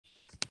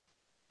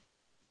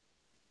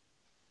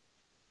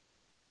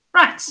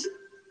Right.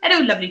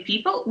 Hello, lovely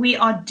people. We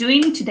are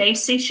doing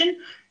today's session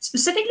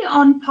specifically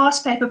on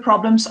past paper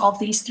problems of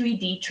these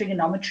 3D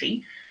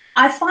trigonometry.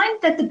 I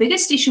find that the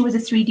biggest issue with the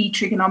 3D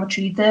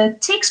trigonometry, the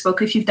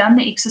textbook, if you've done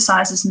the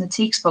exercises in the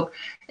textbook,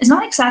 is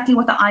not exactly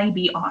what the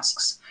IEB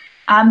asks.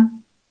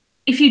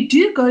 If you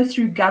do go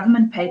through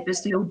government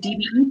papers, your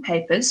DBE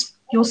papers,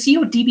 you'll see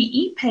your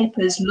DBE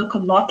papers look a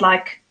lot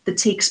like the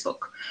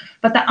textbook.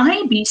 But the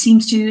IEB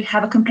seems to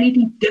have a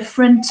completely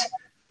different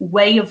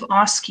way of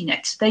asking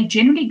it. They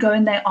generally go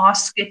and they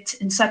ask it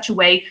in such a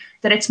way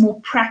that it's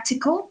more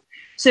practical.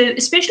 So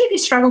especially if you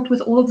struggled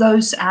with all of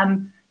those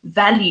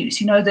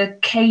values, you know, the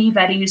K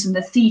values and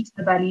the theta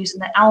values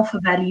and the alpha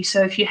values.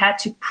 So if you had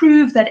to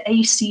prove that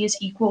AC is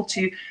equal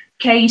to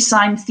K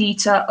sine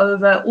theta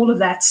over all of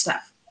that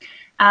stuff.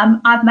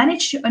 I've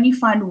managed to only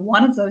find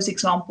one of those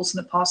examples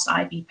in the past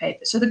IB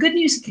paper. So the good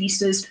news at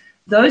least is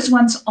those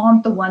ones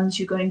aren't the ones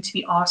you're going to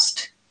be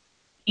asked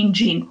in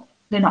general.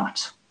 They're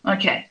not.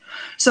 Okay.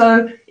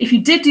 So if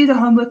you did do the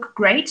homework,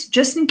 great.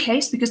 Just in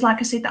case, because like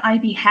I said, the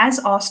IB has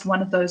asked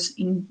one of those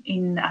in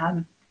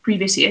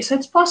previous years. So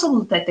it's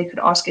possible that they could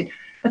ask it,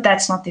 but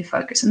that's not their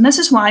focus. And this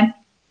is why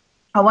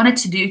I wanted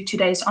to do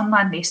today's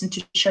online lesson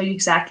to show you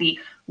exactly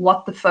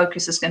what the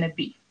focus is going to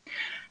be.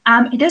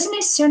 It doesn't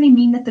necessarily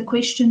mean that the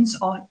questions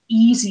are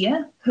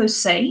easier per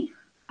se,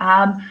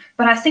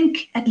 but I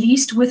think at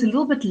least with a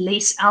little bit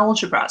less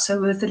algebra, so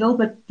with a little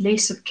bit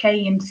less of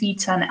K and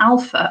theta and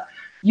alpha,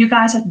 you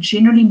guys are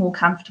generally more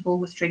comfortable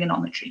with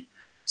trigonometry.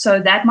 So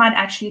that might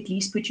actually at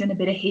least put you in a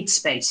better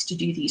headspace to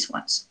do these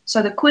ones.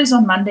 So the quiz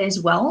on Monday as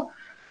well,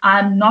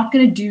 I'm not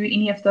going to do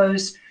any of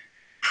those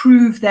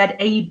prove that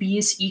AB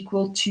is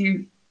equal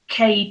to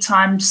K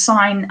times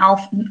sine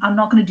alpha. I'm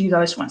not going to do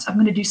those ones. I'm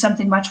going to do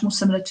something much more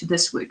similar to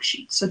this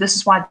worksheet. So this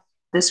is why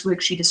this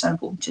worksheet is so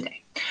important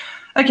today.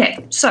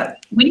 Okay, so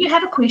when you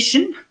have a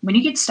question, when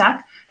you get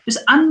stuck,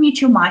 just unmute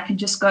your mic and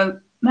just go,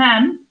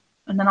 ma'am,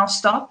 and then I'll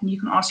stop and you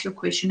can ask your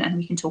question and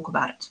we can talk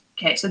about it.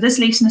 Okay, so this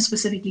lesson is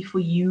specifically for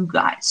you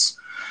guys.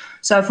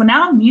 So for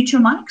now, mute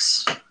your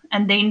mics.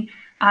 And then,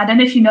 I don't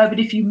know if you know, but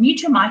if you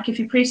mute your mic, if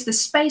you press the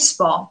space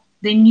bar,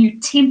 then you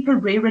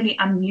temporarily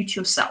unmute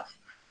yourself,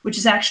 which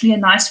is actually a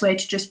nice way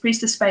to just press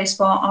the space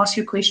bar, ask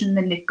your question, and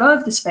then let go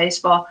of the space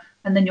bar,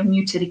 and then you'll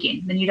mute it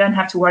again. Then you don't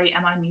have to worry,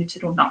 am I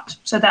muted or not?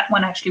 So that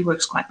one actually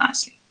works quite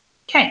nicely.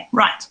 Okay,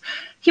 right.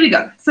 Here we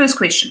go. First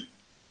question.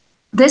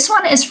 This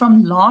one is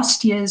from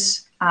last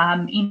year's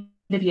end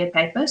of year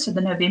paper, so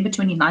the November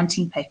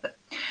 2019 paper.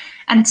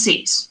 And it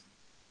says,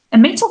 a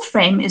metal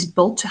frame is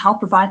built to help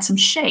provide some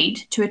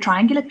shade to a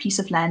triangular piece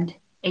of land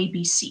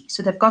ABC.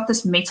 So they've got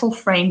this metal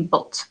frame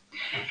built.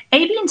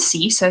 A, B, and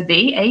C, so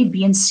there, A,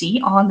 B, and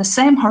C are on the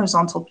same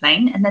horizontal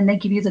plane, and then they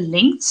give you the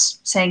lengths,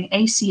 saying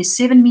AC is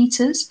 7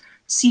 meters,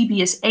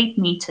 CB is 8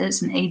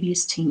 meters, and AB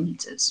is 10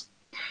 meters.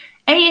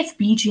 AF,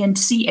 BG, and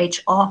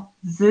CH are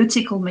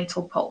vertical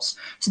metal poles.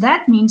 So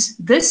that means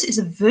this is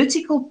a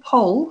vertical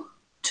pole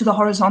to the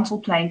horizontal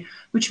plane,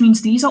 which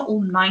means these are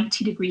all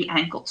 90-degree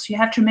angles. You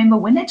have to remember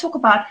when they talk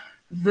about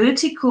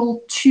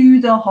vertical to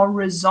the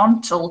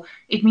horizontal,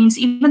 it means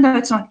even though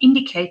it's not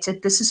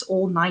indicated, this is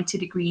all 90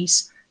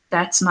 degrees.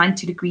 That's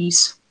 90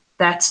 degrees,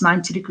 that's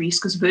 90 degrees,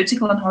 because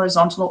vertical and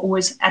horizontal are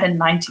always at a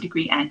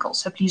 90-degree angle.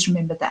 So please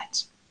remember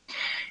that.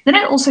 Then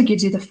it also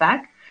gives you the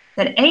fact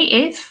that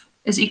AF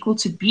is equal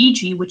to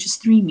BG, which is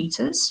 3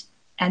 meters,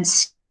 and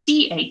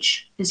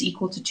CH is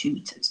equal to 2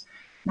 meters.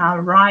 Now,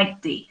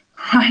 right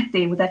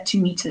there with that 2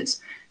 meters,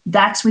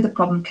 that's where the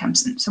problem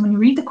comes in. So when you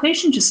read the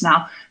question just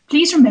now,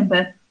 please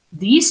remember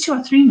these two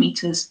are 3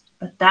 meters,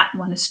 but that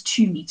one is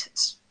 2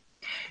 meters.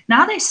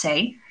 Now they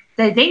say,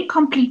 they then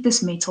complete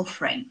this metal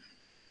frame.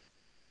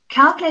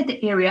 Calculate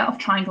the area of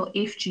triangle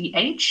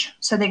FGH.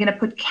 So they're going to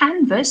put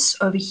canvas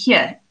over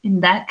here in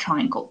that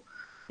triangle.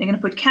 They're going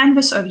to put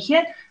canvas over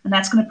here, and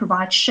that's going to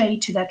provide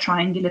shade to that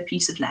triangular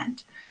piece of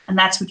land. And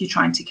that's what you're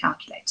trying to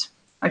calculate.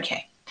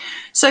 Okay.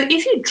 So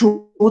if you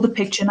draw the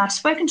picture, and I've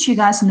spoken to you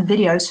guys in the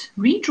videos,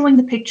 redrawing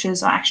the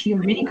pictures are actually a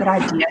really good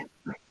idea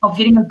of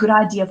getting a good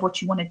idea of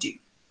what you want to do.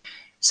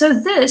 So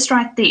this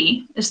right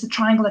there is the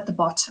triangle at the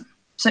bottom.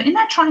 So in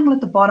that triangle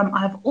at the bottom, I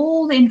have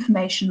all the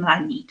information that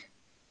I need.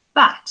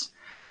 But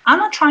I'm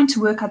not trying to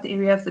work out the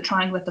area of the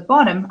triangle at the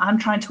bottom. I'm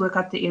trying to work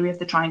out the area of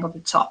the triangle at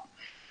the top.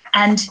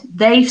 And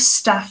they've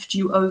stuffed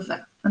you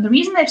over. And the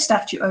reason they've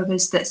stuffed you over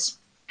is this.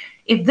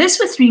 If this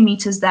were 3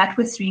 meters, that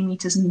were 3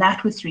 meters, and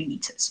that were 3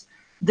 meters,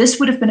 this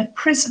would have been a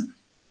prism.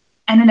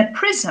 And in a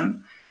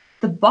prism,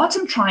 the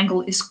bottom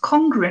triangle is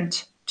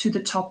congruent to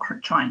the top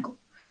triangle.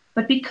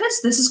 But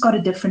because this has got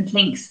a different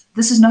length,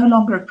 this is no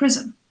longer a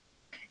prism.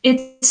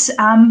 It's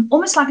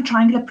almost like a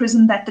triangular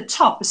prism that the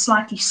top is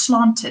slightly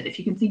slanted, if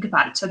you can think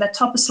about it. So that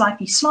top is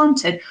slightly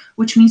slanted,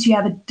 which means you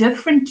have a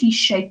differently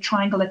shaped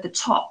triangle at the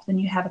top than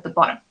you have at the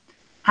bottom.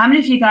 How many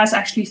of you guys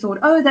actually thought,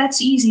 oh,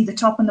 that's easy, the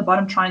top and the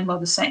bottom triangle are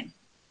the same?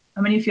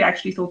 How many of you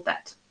actually thought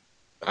that?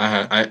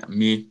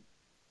 Me.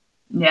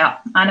 Yeah,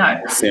 I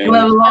know. Same. There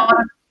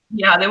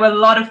were a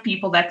lot of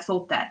people that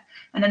thought that.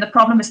 And then the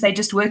problem is they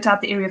just worked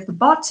out the area of the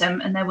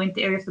bottom, and they went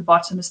the area of the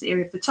bottom is the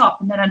area of the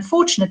top. And then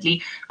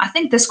unfortunately, I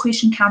think this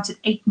question counted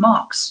 8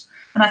 marks.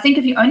 And I think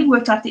if you only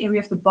worked out the area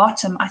of the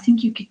bottom, I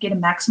think you could get a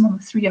maximum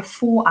of 3 or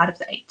 4 out of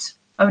the 8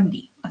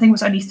 only. I think it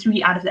was only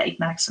 3 out of the 8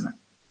 maximum.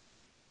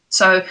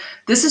 So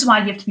this is why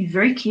you have to be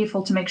very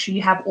careful to make sure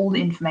you have all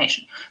the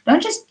information.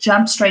 Don't just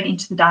jump straight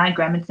into the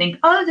diagram and think,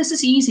 oh, this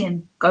is easy,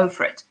 and go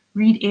for it.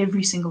 Read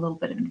every single little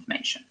bit of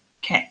information.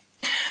 Okay.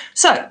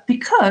 So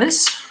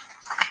because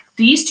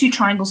these two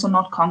triangles are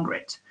not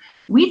congruent,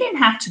 we then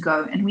have to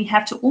go and we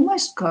have to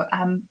almost go,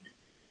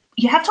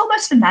 you have to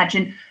almost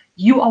imagine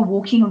you are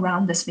walking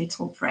around this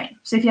metal frame.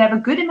 So if you have a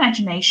good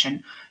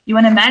imagination, you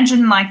want to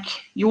imagine like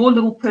your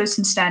little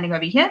person standing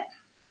over here,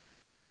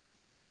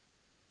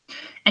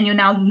 and you're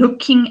now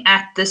looking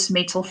at this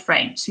metal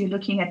frame. So you're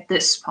looking at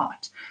this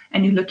part,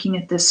 and you're looking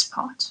at this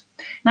part.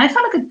 Now, if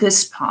I look at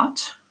this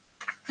part,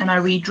 and I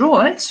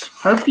redraw it,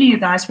 hopefully you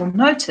guys will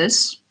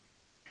notice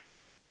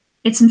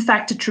it's in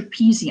fact a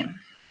trapezium.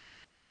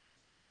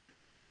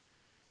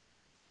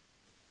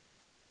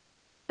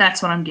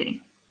 That's what I'm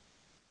getting.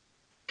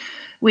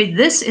 Where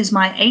this is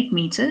my 8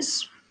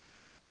 meters,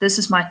 this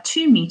is my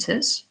 2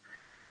 meters,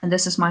 and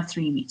this is my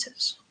 3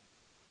 meters.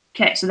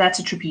 Okay, so that's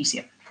a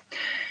trapezium.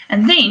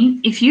 And then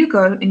if you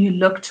go and you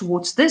look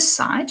towards this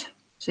side,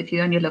 so if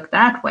you only look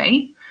that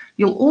way,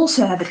 you'll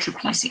also have a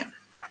trapezium.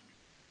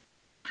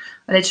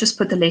 Let's just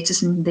put the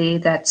letters in there.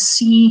 That's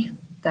C,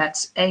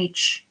 that's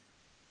H,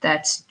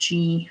 that's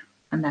G,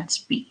 and that's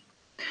B.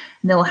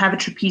 And they'll have a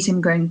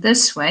trapezium going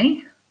this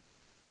way.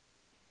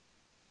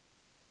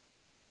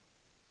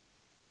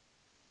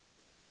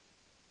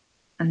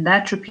 And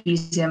that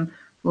trapezium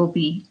will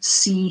be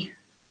C,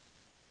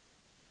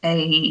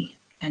 A,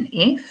 and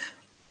F.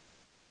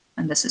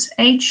 And this is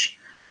H,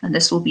 and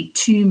this will be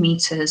 2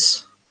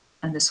 meters,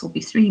 and this will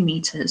be 3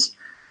 meters,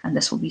 and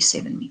this will be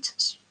 7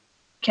 meters.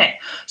 Okay,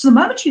 so the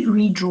moment you've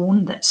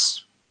redrawn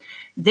this,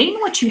 then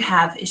what you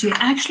have is you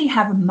actually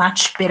have a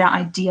much better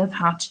idea of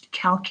how to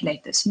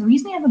calculate this. And the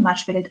reason you have a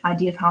much better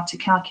idea of how to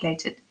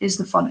calculate it is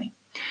the following.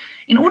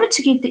 In order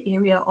to get the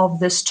area of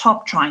this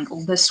top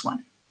triangle, this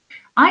one,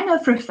 I know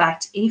for a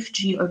fact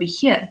FG over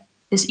here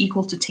is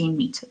equal to 10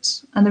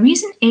 meters. And the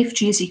reason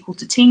FG is equal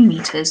to 10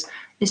 meters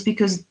is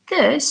because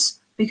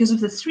because of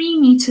the 3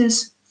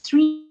 meters,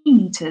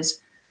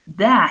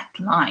 that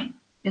line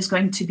is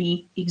going to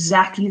be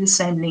exactly the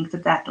same length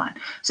of that line.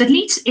 So at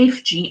least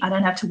FG, I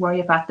don't have to worry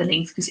about the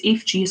length because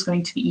FG is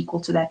going to be equal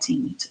to that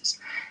 10 meters.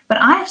 But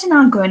I have to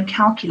now go and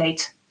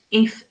calculate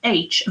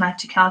FH, and I have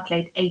to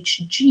calculate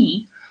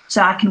HG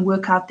so I can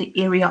work out the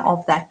area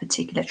of that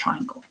particular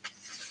triangle.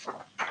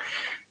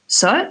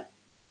 So,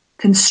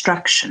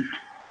 construction.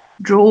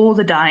 Draw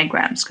the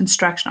diagrams,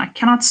 construction. I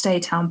cannot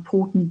state how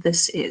important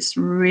this is.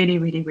 Really,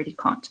 really, really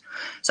can't.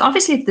 So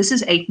obviously if this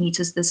is 8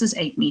 meters, this is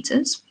 8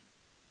 meters.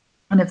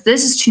 And if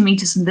this is 2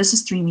 meters and this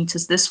is 3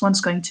 meters, this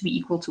one's going to be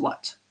equal to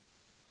what?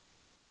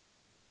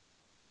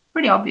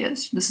 Pretty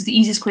obvious. This is the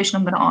easiest question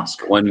I'm going to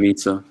ask. 1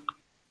 meter.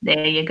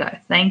 There you go.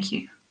 Thank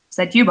you. Is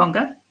that you,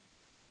 Bonga?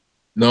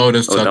 No,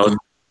 that's that was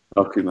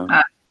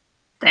ma'am.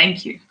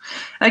 Thank you.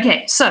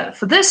 Okay, so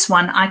for this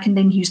one, I can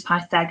then use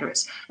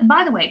Pythagoras. And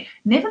by the way,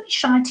 never be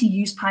shy to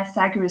use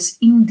Pythagoras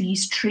in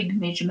these trig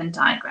measurement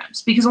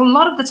diagrams, because a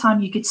lot of the time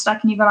you get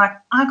stuck and you go like,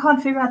 I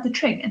can't figure out the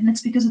trig. And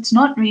it's because it's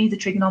not really the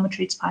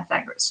trigonometry, it's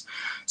Pythagoras.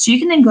 So you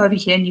can then go over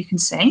here and you can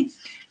say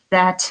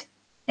that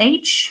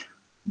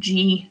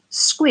hg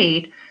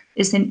squared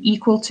is then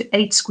equal to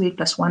 8 squared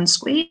plus 1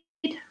 squared.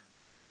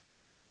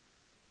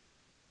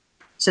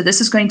 So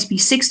this is going to be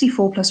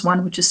 64 plus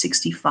 1, which is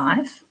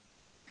 65.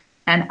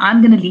 And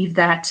I'm going to leave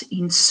that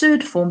in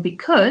surd form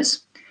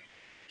because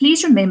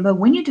please remember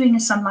when you're doing a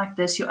sum like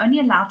this, you're only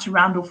allowed to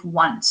round off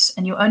once,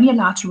 and you're only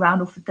allowed to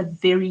round off at the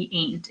very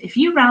end. If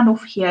you round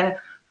off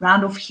here,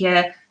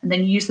 and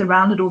then use the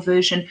rounded off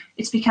version,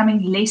 it's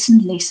becoming less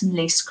and less and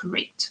less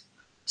correct.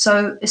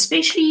 So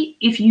especially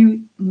if you're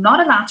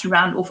not allowed to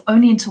round off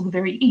only until the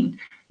very end,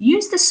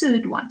 use the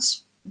surd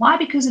ones. Why?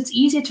 Because it's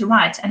easier to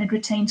write and it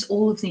retains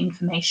all of the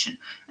information.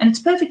 And it's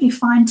perfectly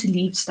fine to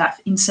leave stuff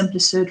in simpler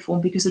surd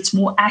form because it's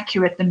more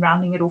accurate than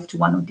rounding it off to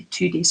 1 or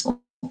 2 decimal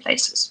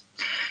places.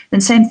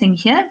 Then same thing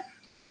here.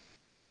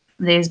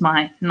 There's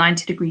my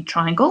 90-degree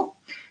triangle.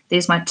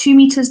 There's my 2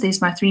 meters.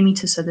 There's my 3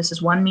 meters. So this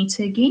is 1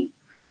 meter again.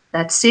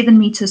 That's 7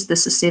 meters.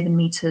 This is 7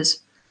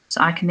 meters. So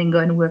I can then go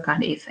and work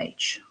out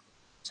FH.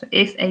 So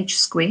FH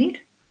squared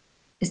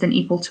is then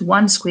equal to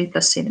 1 squared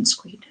plus 7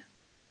 squared.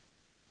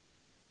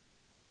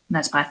 And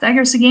that's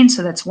Pythagoras again,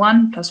 so that's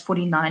 1 plus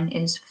 49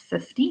 is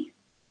 50.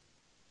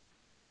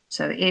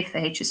 So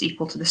FH is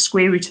equal to the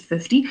square root of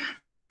 50.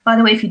 By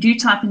the way, if you do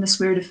type in the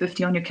square root of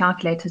 50 on your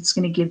calculator, it's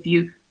going to give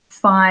you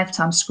 5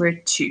 times square root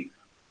of 2.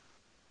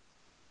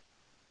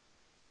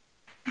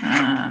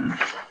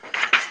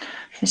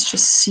 Let's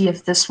just see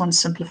if this one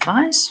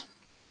simplifies.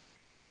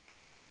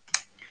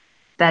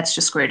 That's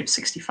just square root of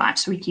 65,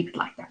 so we keep it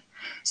like that.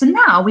 So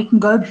now we can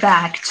go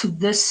back to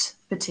this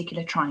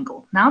particular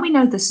triangle. Now we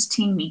know this is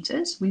 10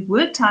 meters. We've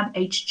worked out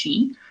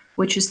HG,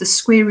 which is the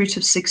square root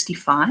of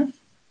 65.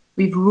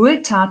 We've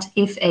worked out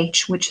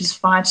FH, which is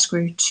 5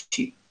 square root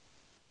 2.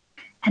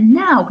 And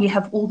now we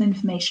have all the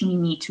information we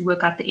need to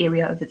work out the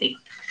area over there.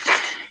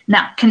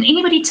 Now, can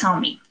anybody tell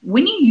me,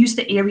 when you use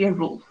the area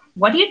rule,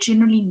 what do you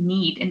generally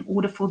need in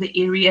order for the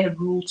area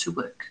rule to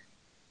work?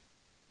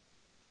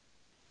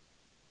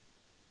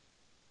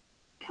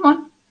 Come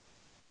on.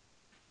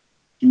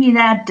 Give me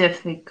that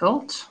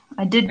difficult.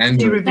 I did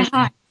do revision.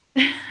 I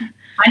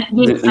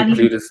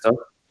need stuff.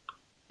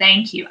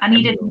 Thank you. I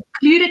need an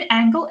included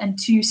angle and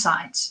 2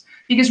 sides.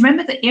 Because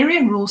remember, the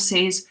area rule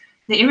says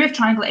the area of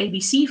triangle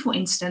ABC, for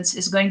instance,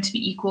 is going to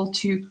be equal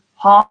to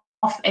half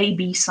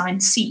AB sine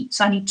C.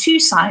 So I need 2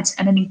 sides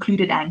and an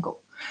included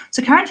angle.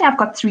 So currently I've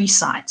got 3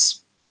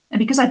 sides. And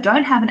because I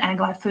don't have an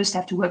angle, I first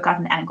have to work out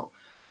an angle.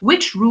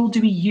 Which rule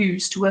do we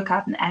use to work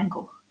out an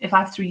angle if I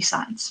have 3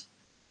 sides?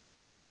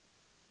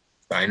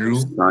 Sine rule?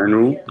 Sine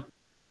rule?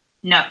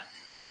 No.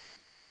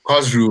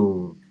 Cos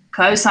rule.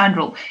 Cosine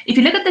rule. If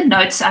you look at the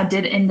notes I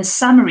did in the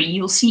summary,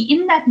 you'll see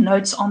in that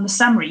notes on the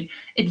summary,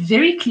 it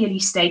very clearly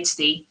states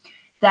there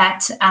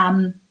that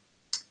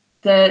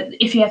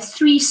if you have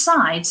 3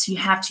 sides, you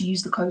have to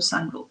use the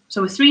cosine rule.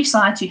 So with 3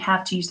 sides, you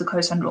have to use the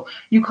cosine rule.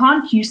 You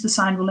can't use the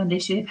sine rule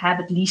unless you have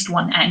at least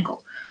 1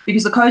 angle,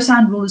 because the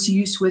cosine rule is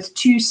used with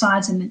 2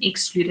 sides and an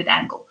excluded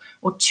angle,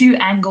 or 2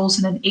 angles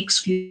and an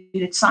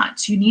excluded side.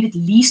 So you need at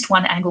least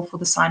 1 angle for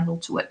the sine rule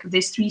to work. If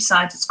there's 3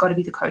 sides, it's got to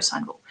be the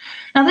cosine rule.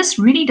 Now, this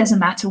really doesn't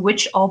matter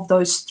which of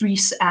those 3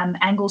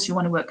 angles you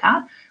want to work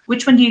out.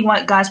 Which one do you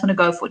guys want to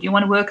go for? Do you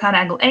want to work out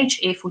angle H,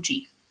 F, or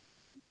G?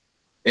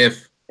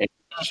 F. F.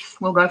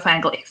 We'll go for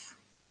angle F.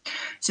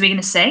 So we're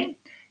going to say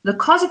the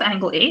cos of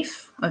angle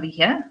F over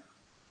here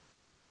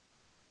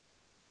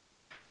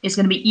is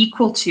going to be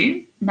equal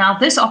to, now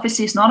this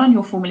obviously is not on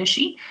your formula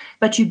sheet,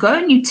 but you go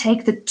and you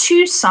take the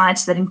 2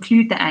 sides that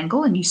include the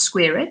angle and you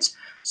square it.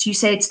 So you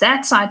say it's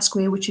that side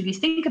square, which if you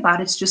think about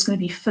it, it's just going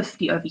to be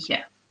 50 over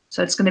here.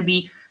 So it's going to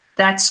be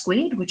that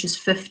squared, which is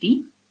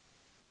 50,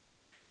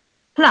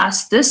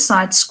 plus this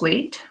side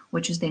squared,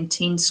 which is then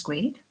 10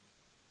 squared,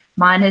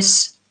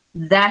 minus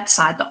that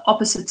side, the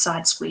opposite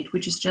side squared,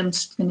 which is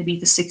just going to be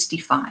the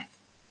 65.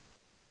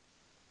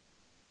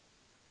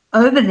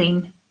 Over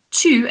then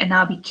 2, and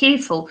now be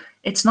careful,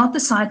 it's not the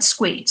side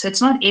squared. So it's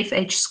not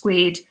FH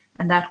squared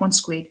and that one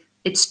squared.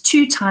 It's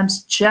 2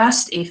 times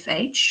just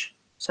FH.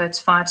 So it's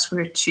 5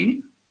 square root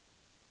 2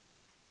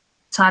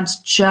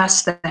 times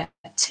just that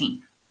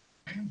 10.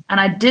 And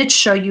I did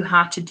show you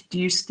how to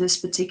deduce this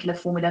particular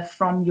formula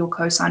from your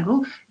cosine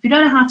rule. If you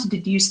don't know how to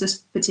deduce this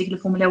particular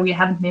formula or you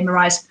haven't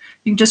memorized,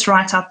 you can just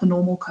write out the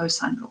normal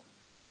cosine rule.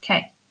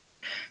 Okay,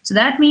 so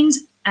that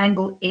means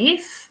angle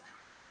F,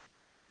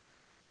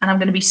 and I'm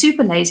going to be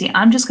super lazy.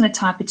 I'm just going to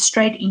type it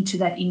straight into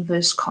that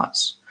inverse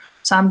cos.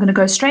 So I'm going to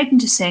go straight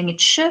into saying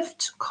it's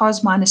shift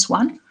cos minus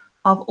 1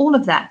 of all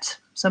of that.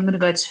 So I'm going to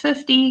go, it's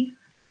 50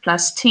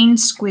 plus 10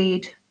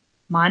 squared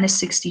minus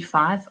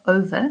 65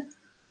 over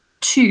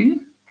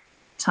 2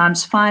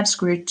 times 5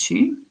 square root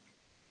 2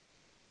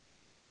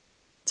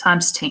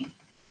 times 10.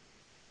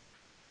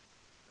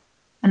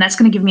 And that's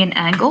going to give me an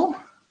angle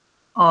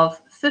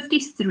of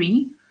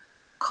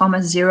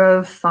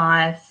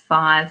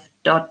 53,055 ...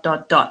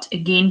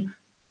 Again,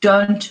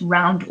 don't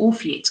round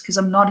off yet because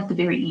I'm not at the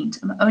very end.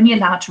 I'm only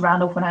allowed to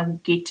round off when I will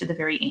get to the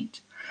very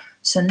end.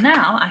 So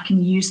now I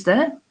can use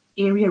the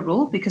area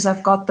rule because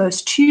I've got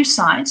those 2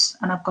 sides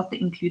and I've got the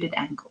included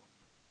angle.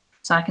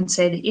 So I can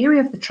say the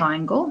area of the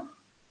triangle,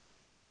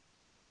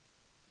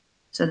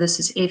 so this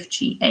is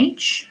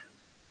FGH,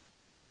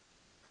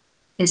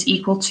 is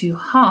equal to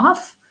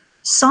half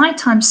side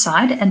times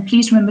side, and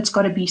please remember it's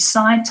got to be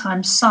side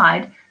times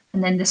side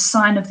and then the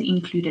sine of the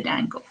included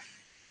angle.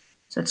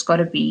 So it's got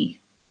to be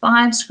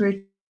 5 square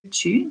root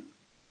 2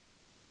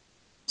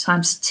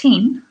 times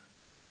 10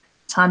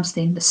 times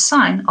then the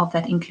sine of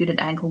that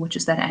included angle, which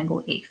is that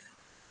angle F.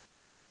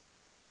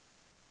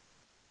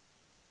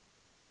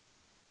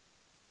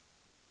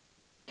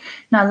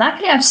 Now,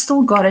 luckily, I've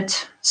still got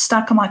it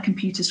stuck on my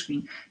computer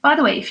screen. By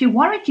the way, if you're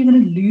worried you're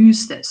going to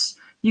lose this,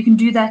 you can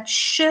do that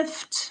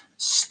shift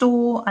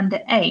store under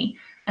A,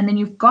 and then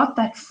you've got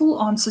that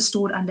full answer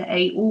stored under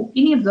A or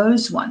any of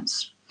those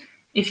ones.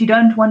 If you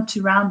don't want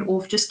to round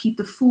off, just keep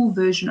the full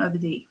version over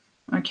there.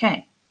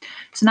 Okay,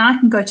 so now I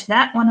can go to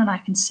that one and I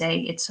can say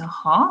it's a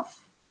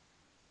half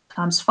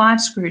times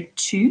 5 square root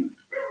 2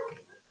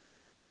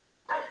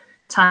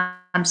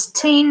 times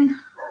 10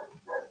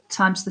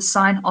 times the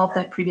sine of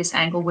that previous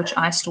angle, which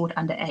I stored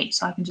under A.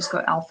 So I can just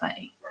go alpha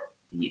A.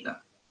 There you go.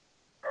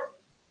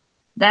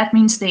 That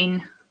means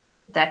then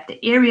that the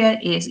area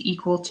is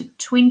equal to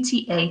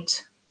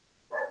 28,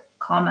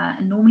 comma,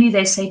 and normally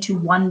they say to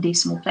 1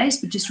 decimal place,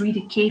 but just read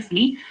it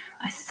carefully.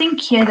 I think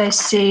here they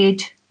just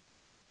said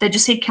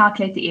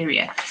calculate the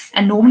area.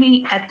 And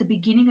normally at the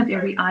beginning of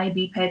every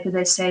IAB paper,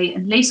 they say,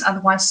 unless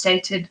otherwise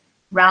stated,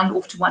 round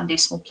off to 1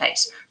 decimal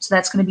place. So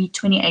that's going to be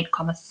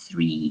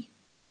 28,3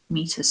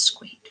 meters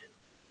squared.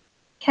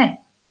 Okay.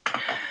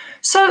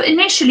 So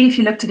initially, if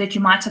you looked at it,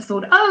 you might have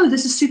thought, oh,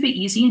 this is super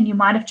easy, and you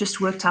might have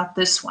just worked out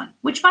this one,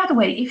 which, by the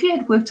way, if you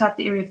had worked out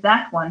the area of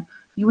that one,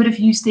 you would have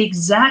used the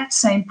exact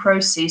same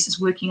process as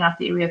working out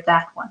the area of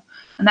that one.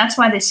 And that's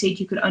why they said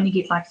you could only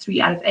get like 3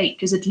 out of 8,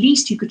 because at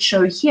least you could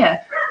show here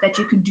that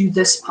you can do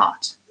this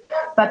part.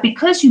 But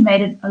because you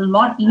made it a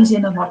lot easier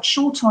and a lot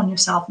shorter on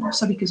yourself, and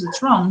also because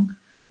it's wrong,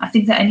 I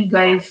think they only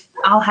gave,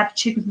 I'll have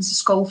to check with Mr.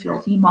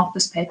 Schofield. He marked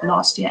this paper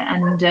last year,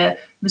 and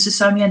Mrs.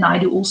 Somia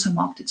Naidu also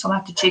marked it, so I'll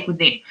have to check with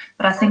them.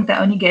 But I think they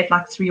only gave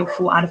like 3 or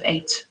 4 out of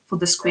 8 for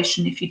this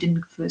question if you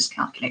didn't first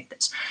calculate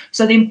this.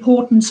 So the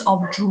importance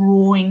of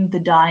drawing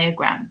the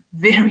diagram,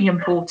 very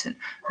important.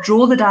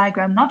 Draw the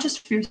diagram not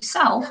just for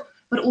yourself,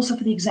 but also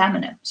for the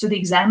examiner, so the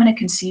examiner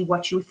can see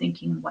what you were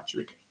thinking and what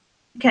you were doing.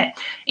 Okay,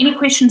 any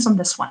questions on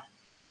this one?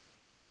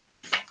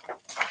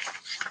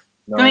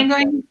 No.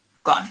 Going,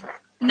 gone.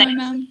 No,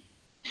 ma'am.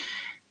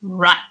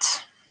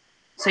 Right.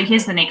 So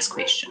here's the next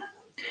question.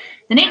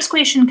 The next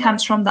question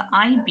comes from the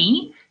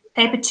IB,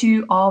 paper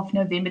 2 of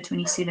November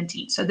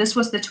 2017. So this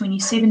was the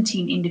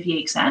 2017 end of year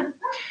exam.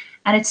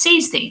 And it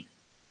says there,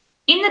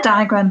 in the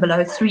diagram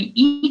below, 3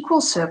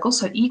 equal circles.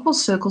 So equal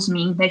circles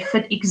mean they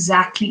fit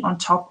exactly on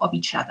top of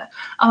each other.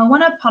 I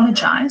want to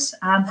apologize.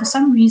 For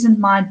some reason,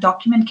 my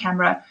document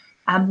camera,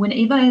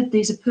 whenever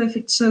there's a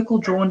perfect circle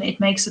drawn,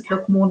 it makes it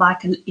look more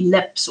like an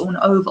ellipse or an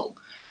oval.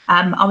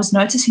 I was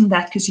noticing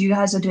that because you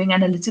guys are doing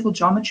analytical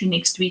geometry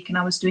next week, and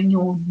I was doing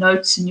your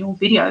notes and your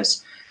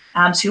videos.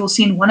 So you'll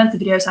see in one of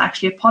the videos, I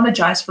actually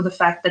apologize for the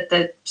fact that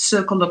the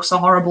circle looks so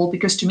horrible,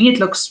 because to me it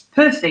looks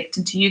perfect,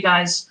 and to you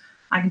guys,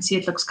 I can see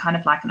it looks kind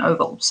of like an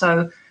oval.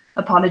 So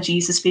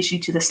apologies, especially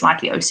to the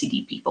slightly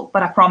OCD people.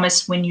 But I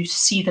promise when you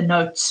see the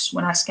notes,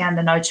 when I scan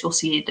the notes, you'll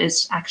see it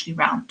is actually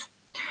round.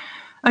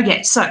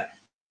 Okay, so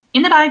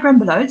in the diagram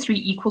below, 3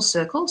 equal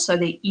circles. So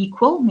they're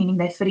equal, meaning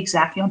they fit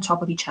exactly on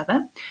top of each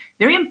other.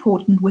 Very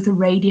important, with a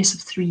radius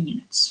of 3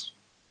 units.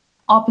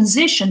 Are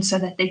positioned so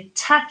that they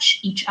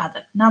touch each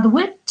other. Now, the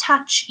word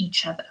touch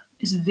each other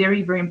is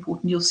very, very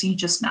important. You'll see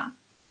just now.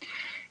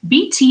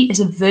 BT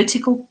is a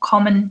vertical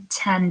common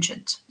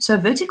tangent. So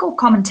vertical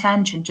common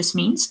tangent just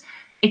means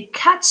it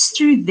cuts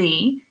through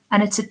there,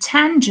 and it's a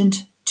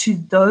tangent to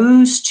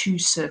those 2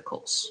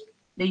 circles.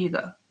 There you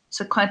go.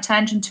 So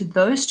tangent to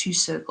those 2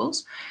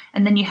 circles.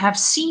 And then you have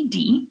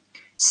CD.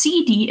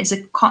 CD is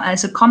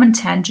a common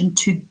tangent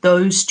to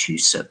those 2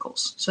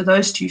 circles. So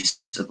those 2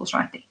 circles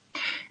right there.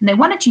 And they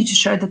wanted you to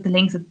show that the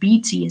length of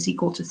BT is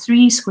equal to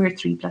 3 squared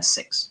 3 plus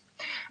 6.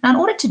 Now, in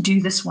order to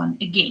do this one,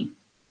 again,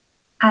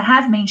 I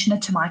have mentioned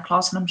it to my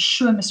class, and I'm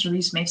sure Mr.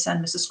 Rees-Mesa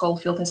and Mr.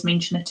 Schofield has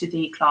mentioned it to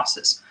their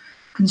classes.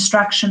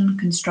 Construction,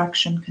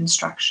 construction,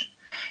 construction.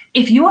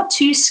 If you are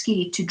too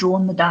scared to draw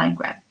on the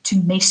diagram,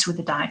 to mess with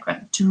the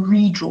diagram, to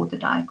redraw the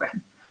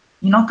diagram,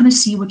 you're not going to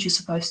see what you're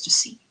supposed to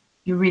see.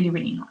 You're really,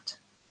 really not.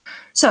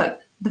 So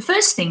the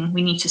first thing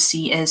we need to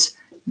see is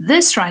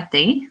this right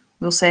there.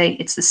 We'll say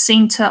it's the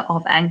center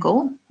of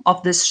angle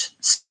of this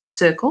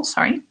circle,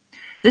 sorry.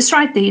 This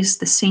right there is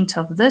the center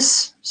of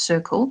this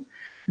circle,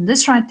 and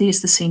this right there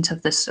is the center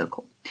of this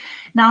circle.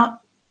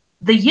 Now,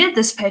 the year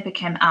this paper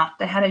came out,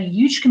 they had a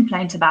huge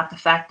complaint about the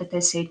fact that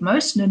they said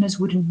most learners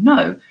wouldn't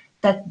know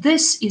that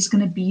this is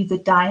going to be the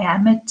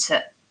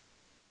diameter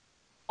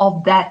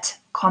of that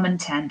common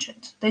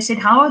tangent. They said,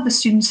 how are the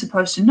students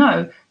supposed to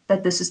know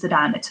that this is the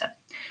diameter?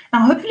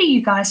 Now, hopefully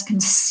you guys can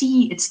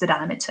see it's the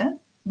diameter.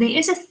 There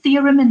is a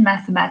theorem in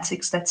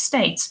mathematics that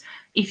states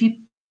if you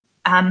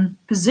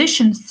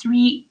position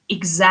 3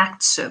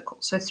 exact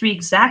circles, so 3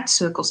 exact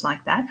circles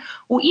like that,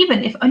 or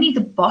even if only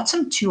the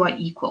bottom 2 are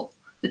equal,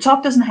 the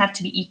top doesn't have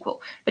to be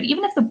equal, but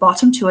even if the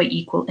bottom 2 are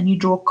equal and you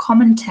draw a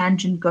common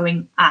tangent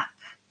going up,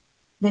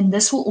 then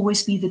this will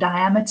always be the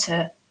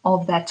diameter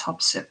of that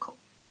top circle.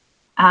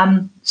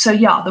 So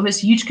yeah, there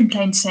was huge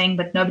complaints saying,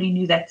 but nobody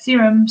knew that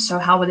theorem, so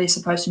how were they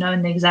supposed to know?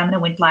 And the examiner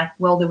went like,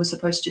 well, they were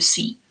supposed to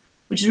see,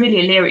 which is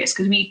really hilarious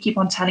because we keep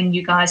on telling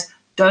you guys,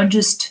 don't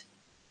just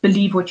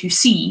believe what you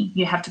see,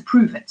 you have to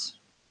prove it.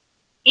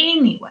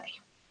 Anyway,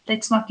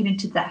 let's not get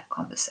into that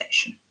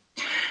conversation.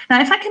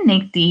 Now, if I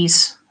connect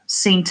these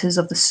centers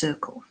of the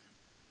circle,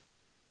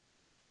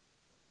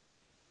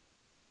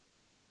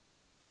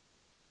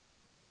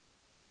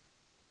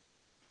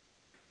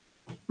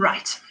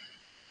 right.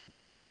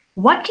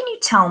 What can you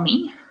tell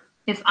me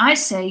if I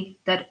say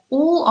that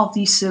all of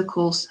these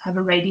circles have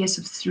a radius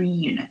of 3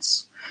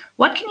 units?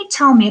 What can you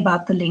tell me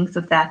about the length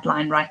of that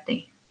line right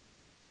there?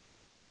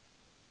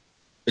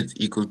 It's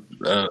equal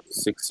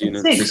 6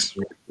 units. 6.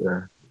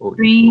 Yeah.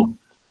 3,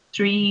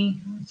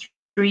 3,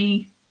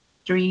 3,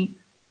 3,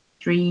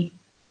 3,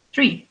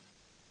 3.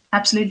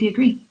 Absolutely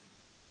agree.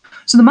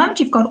 So the moment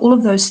you've got all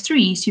of those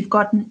 3s, you've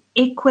got an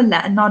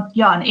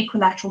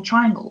equilateral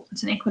triangle.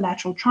 It's an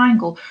equilateral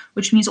triangle,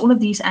 which means all of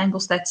these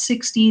angles, that's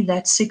 60,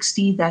 that's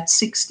 60, that's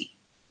 60.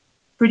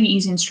 Pretty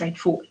easy and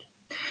straightforward.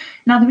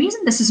 Now, the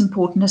reason this is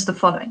important is the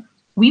following.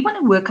 We want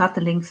to work out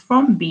the length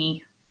from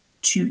B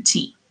to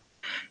T.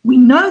 We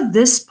know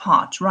this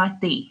part right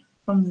there,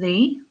 from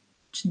there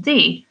to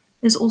there,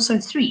 is also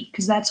 3,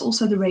 because that's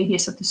also the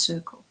radius of the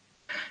circle.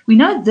 We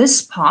know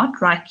this part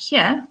right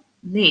here,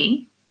 there,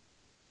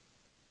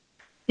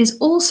 is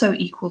also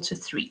equal to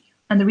 3.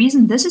 And the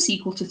reason this is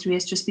equal to 3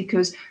 is just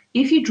because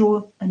if you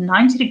draw a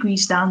 90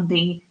 degrees down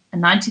there, a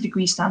 90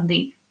 degrees down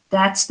there,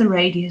 that's the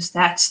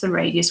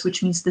radius,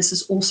 which means this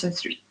is also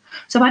 3.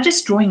 So by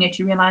just drawing it,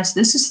 you realize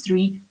this is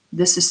 3,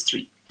 this is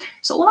 3.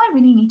 So all I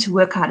really need to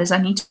work out is I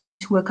need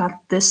to work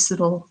out this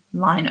little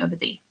line over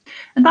there.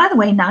 And by the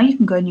way, now you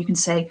can go and you can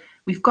say,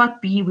 we've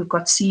got B, we've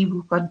got C,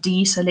 we've got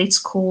D, so let's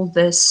call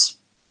this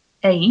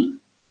A.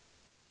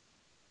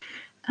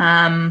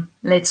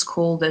 Let's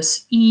call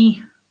this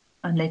E,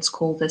 and let's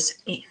call this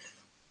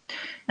F.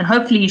 And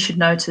hopefully you should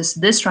notice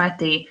this right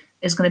there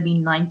is going to be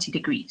 90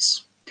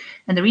 degrees.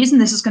 And the reason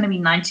this is going to be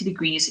 90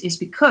 degrees is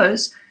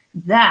because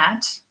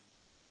that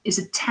is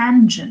a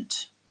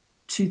tangent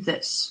to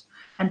this.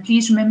 And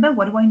please remember,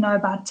 what do I know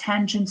about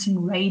tangents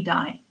and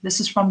radii? This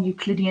is from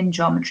Euclidean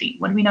geometry.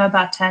 What do we know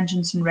about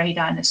tangents and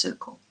radii in a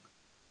circle?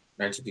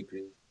 90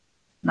 degrees.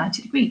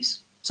 90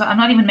 degrees. So I'm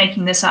not even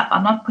making this up.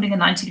 I'm not putting a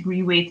 90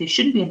 degree where there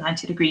shouldn't be a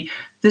 90 degree.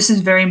 This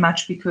is very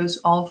much because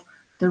of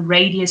the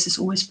radius is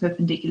always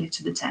perpendicular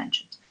to the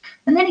tangent.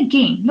 And then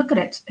again, look at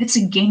it. It's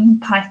again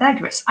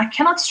Pythagoras. I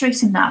cannot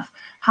stress enough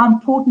how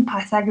important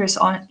Pythagoras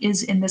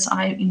is in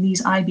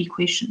these IB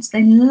questions.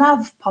 They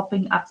love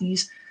popping up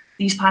these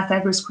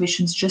Pythagoras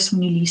questions just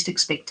when you least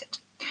expect it.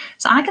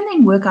 So I can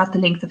then work out the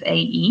length of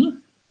AE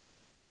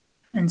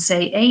and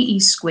say AE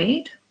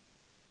squared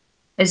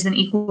is then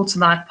equal to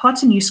the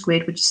hypotenuse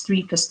squared, which is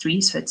 3 plus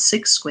 3, so it's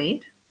 6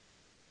 squared,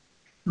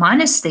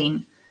 minus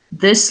then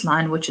this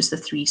line, which is the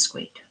 3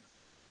 squared.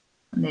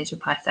 And there's your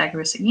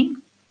Pythagoras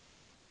again.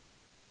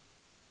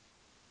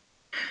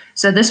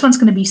 So this one's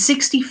going to be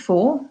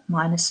 64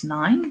 minus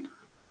 9,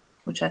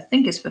 which I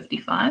think is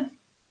 55.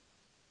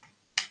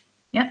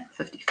 Yeah,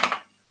 55.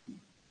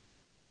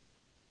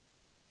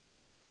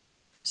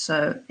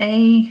 So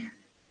AE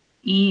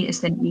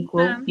is then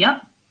equal,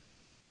 yep.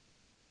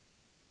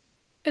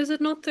 Is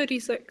it not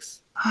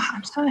 36? Oh,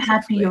 I'm so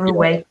happy you're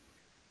awake.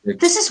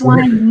 This is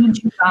why I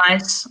need you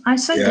guys. I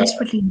so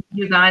desperately need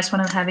you guys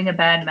when I'm having a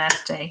bad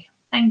math day.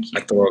 Thank you.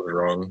 I thought I was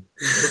wrong.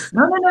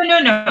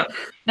 No.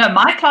 No,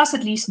 my class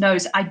at least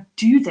knows I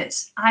do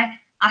this. I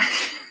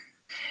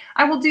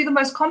will do the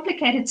most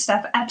complicated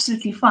stuff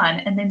absolutely fine,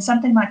 and then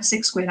something like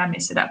 6 squared, I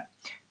mess it up.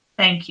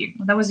 Thank you.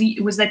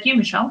 Was that you,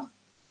 Michelle?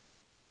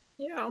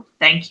 Yeah.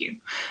 Thank you.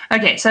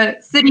 Okay, so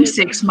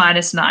 36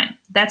 minus 9.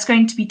 That's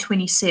going to be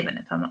 27,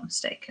 if I'm not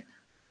mistaken.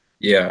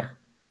 Yeah.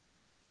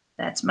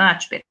 That's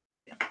much better.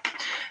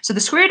 So the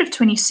square root of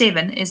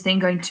 27 is then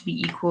going to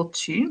be equal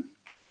to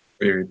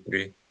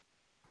 3.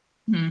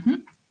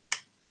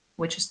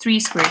 Which is 3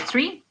 squared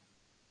 3.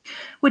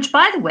 Which,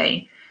 by the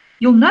way,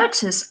 you'll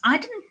notice I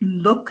didn't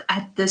look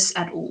at this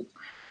at all.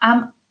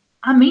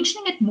 I'm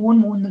mentioning it more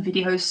and more in the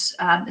videos,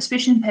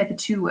 especially in paper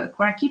 2 work,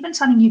 where I keep on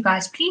telling you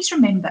guys, please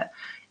remember,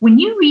 when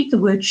you read the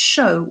word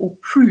show or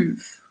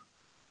prove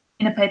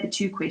in a paper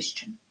 2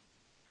 question,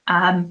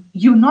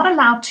 you're not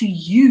allowed to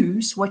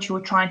use what you're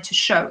trying to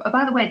show. Oh,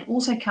 by the way, it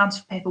also counts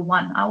for paper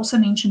 1. I also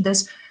mentioned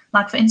this,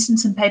 like for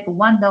instance, in paper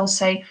 1, they'll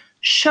say,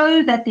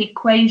 show that the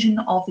equation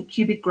of the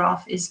cubic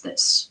graph is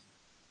this.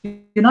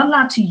 You're not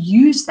allowed to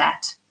use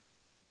that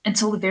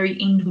until the very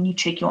end when you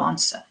check your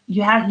answer.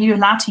 You're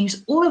allowed to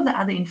use all of the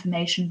other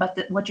information, but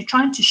what you're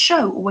trying to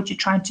show or what you're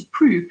trying to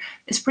prove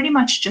is pretty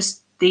much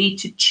just there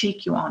to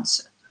check your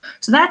answer.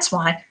 So that's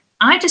why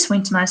I just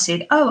went and I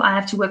said, oh, I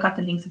have to work out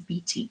the length of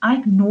BT. I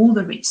ignore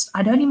the rest.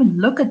 I don't even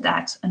look at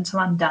that until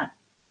I'm done.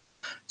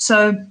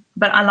 So,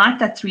 but I like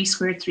that 3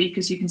 squared 3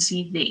 because you can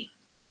see there.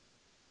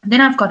 And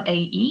then I've got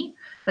AE,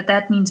 but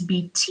that means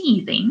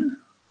BT then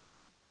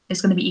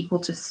is going to be equal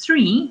to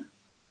 3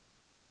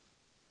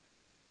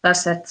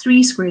 plus that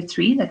 3 squared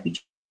 3 that we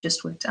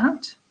just worked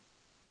out,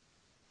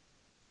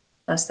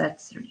 plus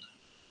that 3,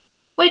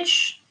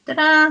 which,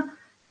 ta-da,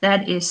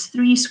 that is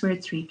 3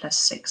 squared 3 plus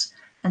 6.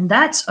 And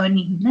that's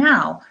only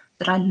now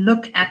that I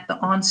look at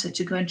the answer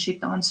to go and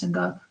check the answer and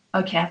go,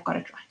 okay, I've got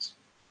it right.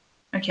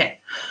 Okay,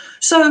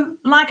 so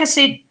like I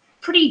said,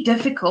 pretty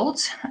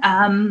difficult,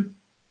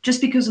 just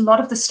because a lot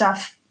of the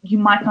stuff you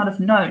might not have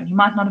known. You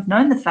might not have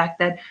known the fact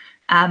that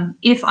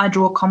if I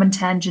draw a common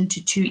tangent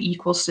to 2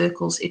 equal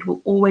circles, it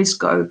will always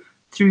go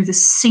through the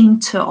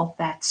center of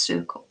that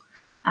circle.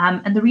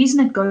 And the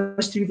reason it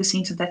goes through the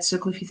center of that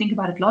circle, if you think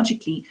about it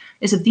logically,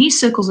 is if these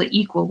circles are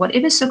equal,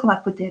 whatever circle I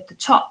put there at the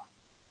top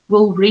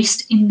will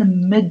rest in the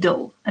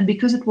middle. And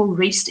because it will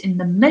rest in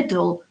the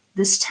middle,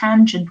 this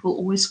tangent will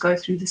always go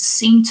through the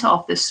center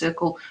of the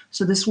circle.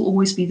 So this will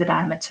always be the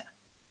diameter.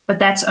 But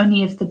that's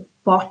only if the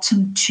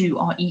bottom 2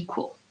 are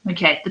equal.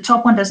 Okay, the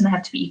top one doesn't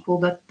have to be equal,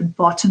 but the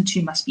bottom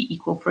 2 must be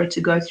equal for it to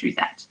go through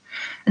that.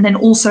 And then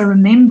also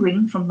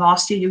remembering from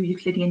last year, your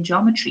Euclidean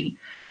geometry,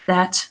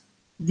 that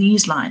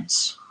these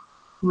lines,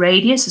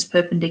 radius is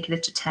perpendicular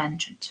to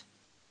tangent.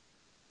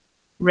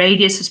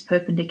 Radius is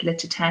perpendicular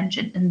to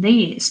tangent. And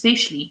there,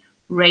 especially,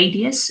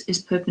 radius is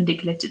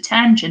perpendicular to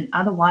tangent.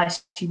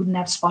 Otherwise, you wouldn't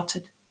have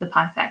spotted the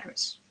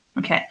Pythagoras.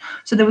 Okay,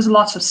 so there was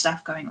lots of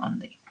stuff going on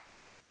there.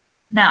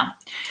 Now,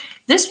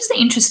 this was the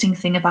interesting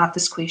thing about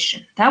this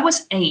question. That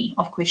was A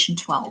of question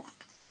 12.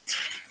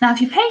 Now,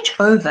 if you page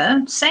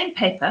over, same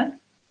paper,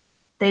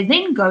 They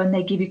then go and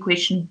they give you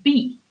question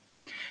B.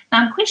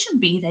 Now in question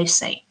B, they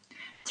say,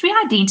 3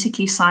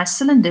 identically sized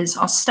cylinders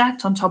are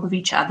stacked on top of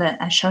each other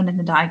as shown in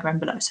the diagram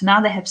below. So now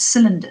they have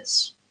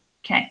cylinders,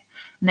 okay?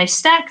 And they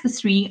stack the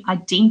 3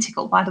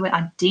 identical, by the way,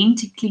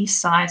 identically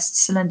sized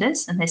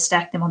cylinders, and they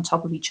stack them on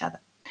top of each other.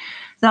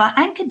 They are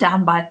anchored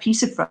down by a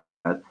piece of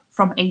rope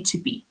from A to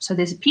B. So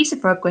there's a piece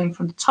of rope going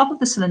from the top of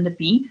the cylinder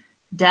B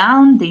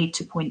down there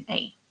to point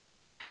A.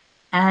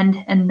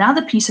 And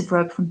another piece of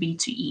rope from B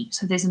to E.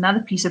 So there's another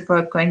piece of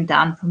rope going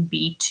down from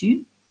B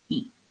to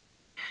E.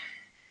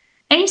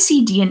 A,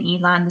 C, D, and E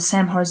lie on the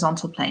same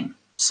horizontal plane.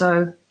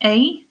 So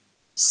A,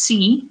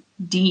 C,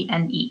 D,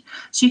 and E.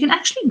 So you can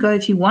actually go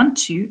if you want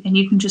to, and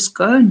you can just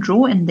go and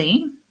draw in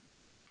there.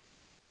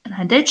 And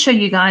I did show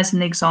you guys in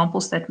the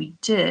examples that we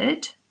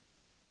did.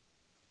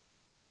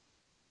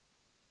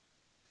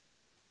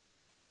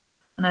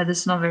 I know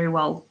this is not very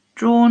well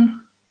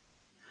drawn.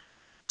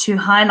 To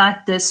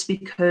highlight this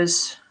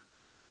because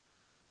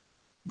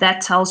that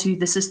tells you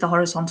this is the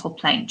horizontal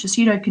plane, just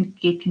so you don't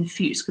get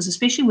confused, because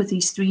especially with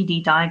these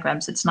 3D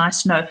diagrams, it's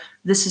nice to know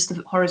this is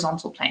the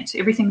horizontal plane. So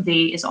everything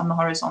there is on the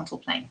horizontal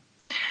plane.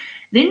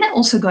 Then they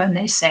also go and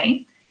they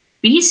say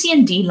B, C,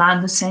 and D lie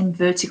on the same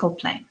vertical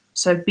plane.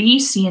 So B,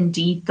 C, and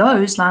D,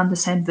 those lie on the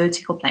same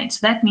vertical plane.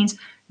 So that means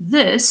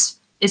this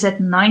is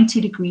at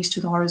 90 degrees to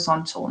the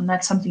horizontal, and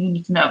that's something you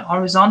need to know.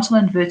 Horizontal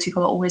and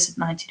vertical are always at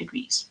 90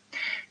 degrees.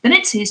 Then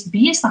it says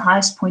B is the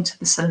highest point of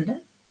the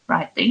cylinder,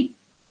 right there.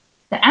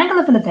 The angle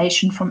of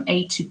elevation from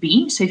A to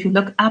B, so if you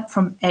look up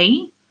from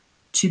A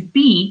to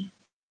B,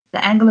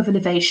 the angle of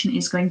elevation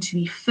is going to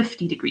be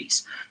 50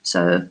 degrees.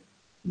 So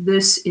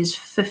this is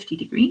 50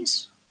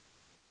 degrees.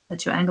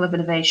 That's your angle of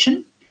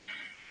elevation.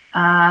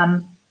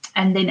 And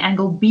then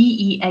angle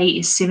BEA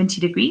is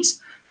 70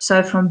 degrees.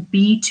 So from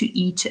B to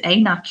E to A,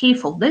 now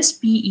careful, this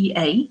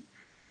BEA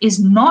is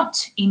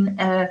not in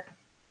a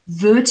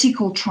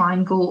vertical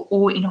triangle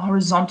or in a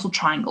horizontal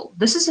triangle.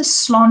 This is a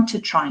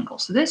slanted triangle.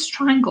 So this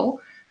triangle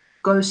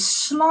goes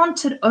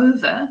slanted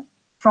over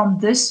from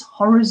this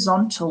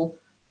horizontal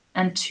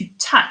and to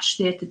touch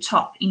there at the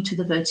top into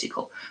the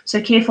vertical.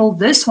 So careful,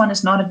 this one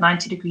is not at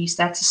 90 degrees.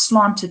 That's a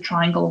slanted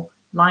triangle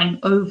lying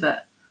over,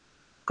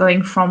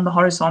 going from the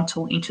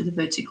horizontal into the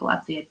vertical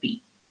up there at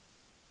B.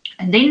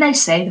 And then they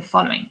say the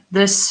following,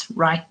 this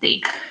right there.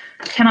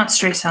 Cannot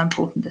stress how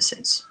important this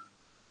is.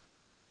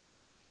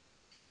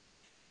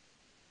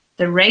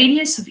 The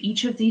radius of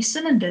each of these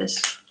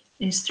cylinders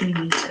is 3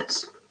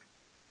 meters.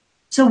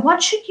 So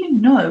what should you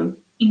know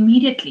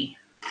immediately?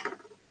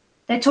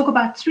 They talk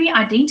about 3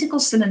 identical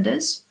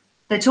cylinders.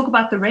 They talk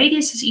about the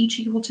radius is each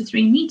equal to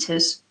 3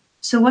 meters.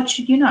 So what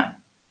should you know?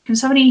 Can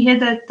somebody hear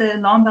the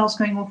alarm bells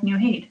going off in your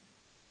head?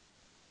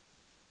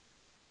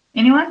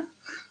 Anyone?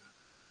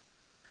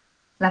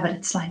 Love it.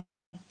 It's like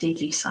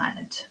deadly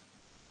silent.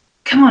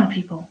 Come on,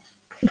 people.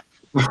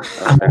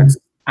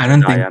 I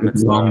don't think diameter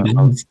it's long of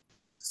bells.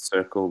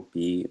 circle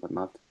B or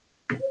not.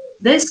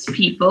 This,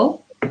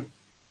 people,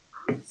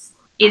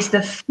 is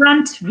the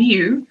front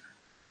view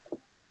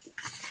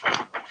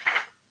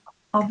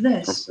of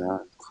this.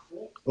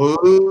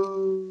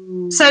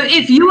 Oh. So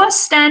if you are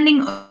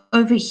standing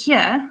over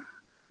here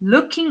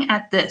looking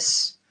at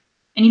this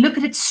and you look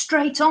at it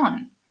straight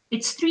on,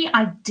 it's 3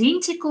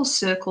 identical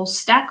circles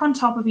stacked on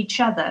top of each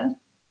other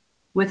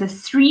with a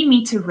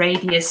 3-meter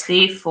radius.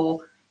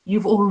 Therefore,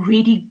 you've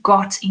already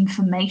got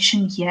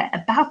information here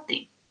about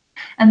them.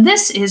 And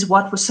this is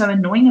what was so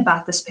annoying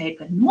about this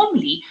paper.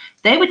 Normally,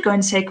 they would go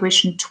and say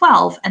question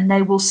 12, and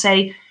they will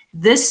say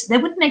this. They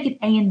wouldn't make it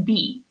A and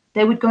B.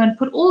 They would go and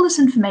put all this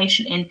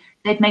information in.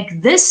 They'd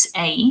make this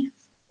A,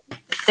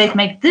 they'd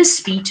make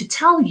this B to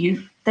tell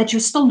you that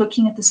you're still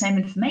looking at the same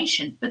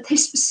information. But they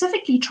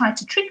specifically tried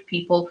to trick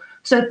people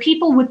so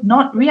people would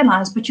not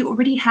realize, but you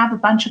already have a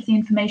bunch of the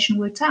information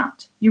worked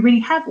out. You already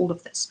have all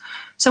of this.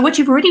 So what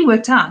you've already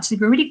worked out, so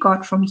you've already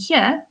got from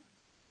here,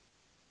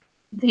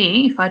 there,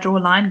 if I draw a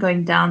line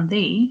going down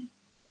there,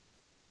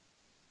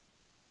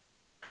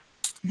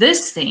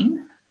 this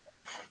thing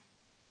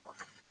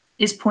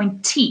is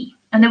point T.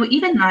 And they were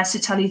even nice to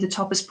tell you the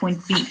top is point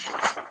B.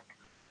 So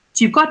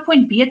you've got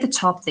point B at the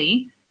top there.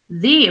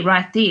 There,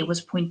 right there,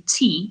 was point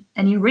T.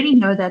 And you already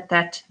know that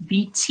that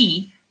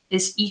BT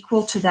is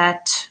equal to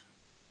that,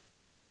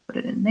 put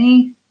it in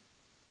there,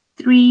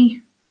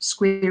 3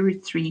 square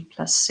root 3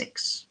 plus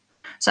 6.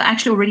 So I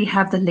actually already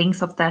have the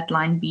length of that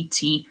line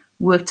BT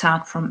worked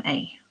out from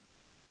A.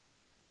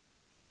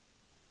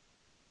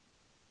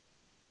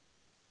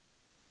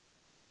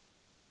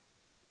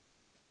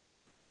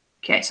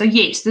 Okay, so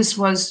yes, this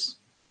was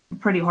a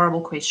pretty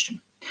horrible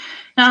question.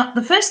 Now,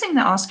 the first thing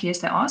they ask here is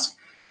they ask,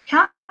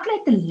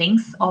 calculate the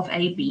length of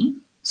AB.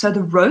 So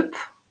the rope,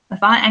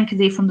 if I anchor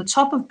there from the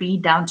top of B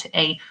down to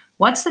A,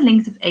 what's the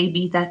length of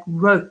AB, that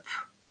rope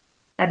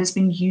that has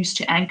been used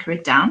to anchor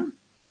it down?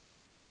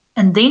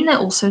 And then they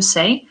also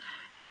say,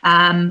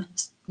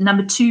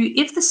 number 2,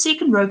 if the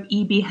second rope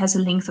EB has a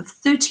length of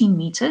 13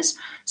 meters,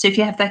 so if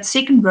you have that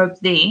second rope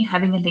there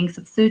having a length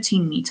of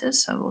 13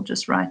 meters, so we'll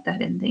just write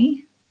that in there.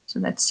 So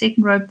that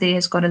second rope there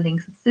has got a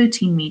length of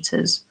 13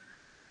 meters.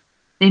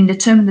 Then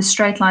determine the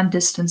straight line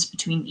distance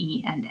between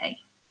E and A.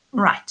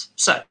 Right,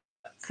 so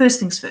first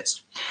things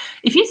first.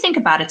 If you think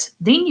about it,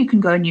 then you can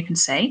go and you can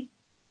say,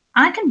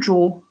 I can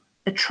draw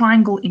a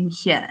triangle in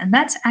here. And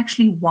that's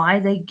actually why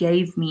they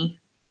gave me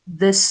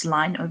this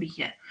line over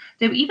here.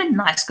 They were even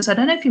nice because I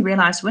don't know if you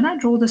realize when I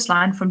draw this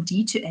line from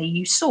D to A,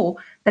 you saw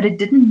that it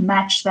didn't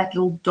match that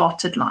little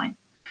dotted line.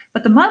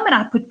 But the moment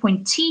I put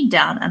point T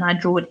down and I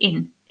draw it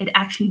in, it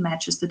actually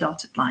matches the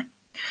dotted line.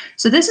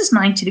 So this is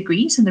 90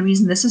 degrees. And the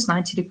reason this is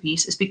 90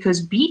 degrees is because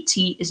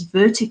BT is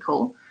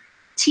vertical,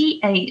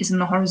 TA is in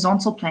the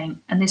horizontal plane,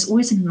 and there's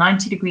always a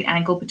 90-degree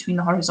angle between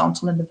the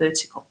horizontal and the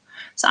vertical.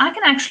 So I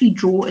can actually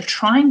draw a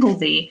triangle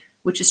there,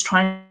 which is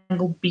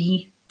triangle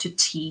B to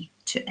T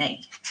to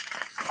A.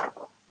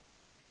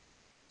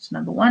 So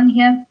number one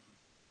here.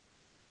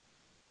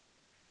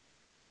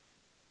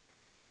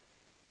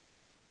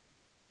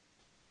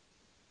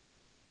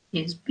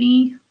 Here's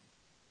B,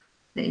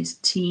 there's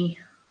T,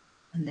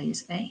 and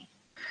there's A.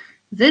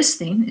 This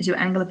thing is your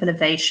angle of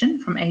elevation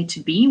from A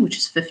to B, which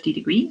is 50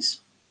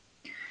 degrees.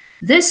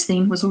 This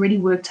thing was already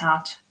worked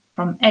out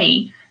from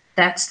A.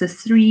 That's the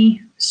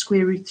 3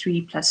 square root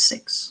 3 plus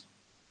 6.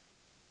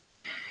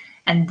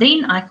 And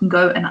then I can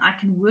go and I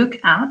can work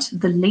out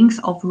the length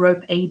of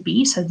rope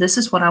AB. So this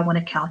is what I want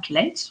to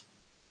calculate.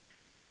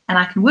 And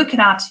I can work it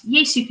out.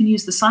 Yes, you can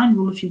use the sine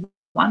rule if you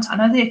want. I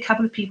know there are a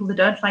couple of people that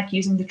don't like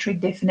using the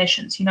trig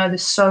definitions. You know, the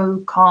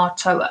so, car,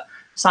 toa.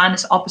 Sine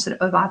is opposite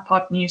over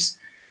hypotenuse.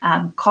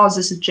 Cos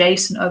is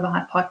adjacent over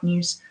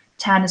hypotenuse.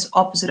 Tan is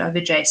opposite over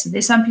adjacent.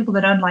 There's some people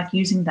that don't like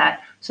using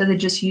that, so they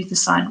just use the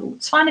sine rule.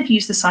 It's fine if you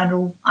use the sine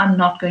rule. I'm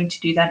not going to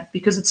do that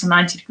because it's a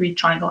 90-degree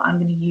triangle. I'm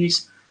going to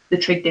use the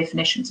trig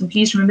definitions. And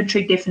please remember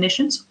trig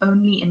definitions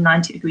only in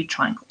 90-degree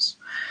triangles.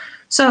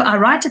 So I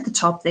write at the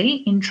top there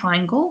in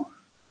triangle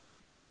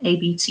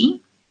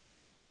ABT.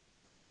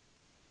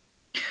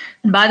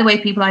 And by the way,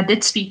 people, I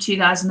did speak to you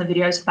guys in the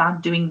videos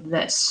about doing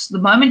this. The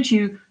moment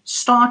you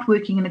start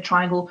working in a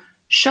triangle,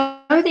 show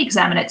the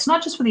examiner. It's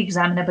not just for the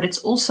examiner, but it's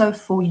also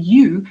for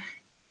you.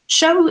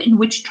 Show in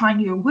which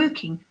triangle you're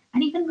working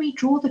and even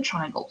redraw the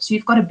triangle. So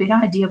you've got a big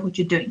idea of what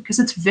you're doing, because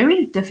it's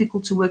very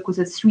difficult to work with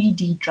a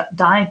 3D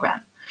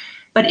diagram.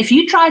 But if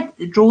you try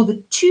to draw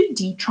the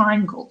 2D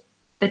triangle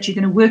that you're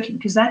going to work in,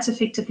 because that's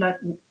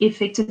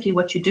effectively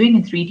what you're doing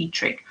in 3D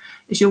trig,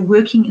 is you're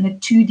working in a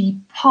 2D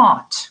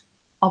part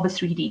of a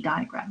 3D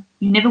diagram.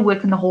 You never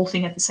work in the whole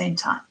thing at the same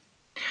time.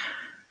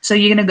 So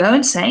you're going to go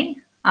and say,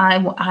 I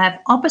have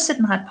opposite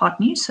and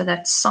hypotenuse, so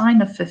that's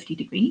sine of 50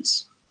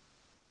 degrees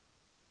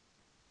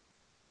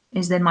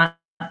is then my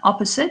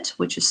opposite,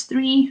 which is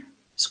 3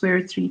 square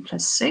root 3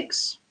 plus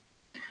 6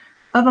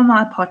 over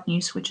my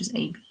hypotenuse, which is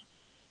AB.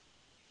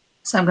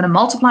 So I'm going to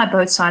multiply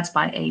both sides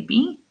by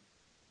AB,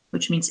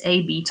 which means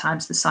AB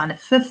times the sine of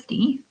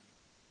 50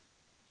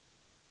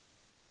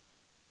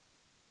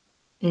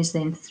 is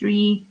then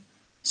 3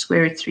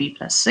 square root 3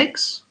 plus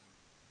 6.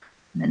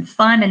 And then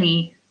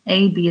finally,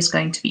 AB is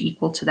going to be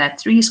equal to that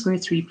 3 square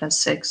root 3 plus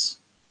 6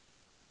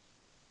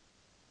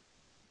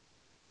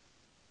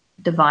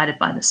 divided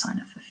by the sine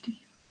of 50.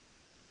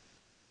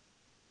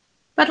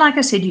 But like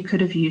I said, you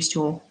could have used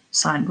your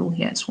sine rule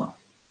here as well.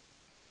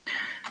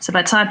 So if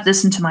I type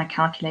this into my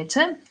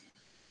calculator,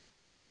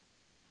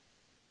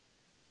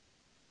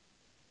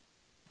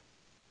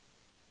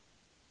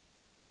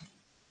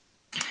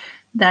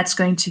 that's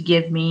going to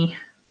give me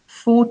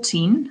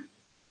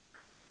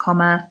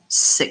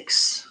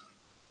 14,6.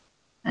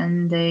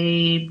 And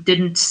they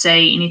didn't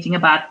say anything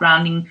about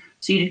rounding,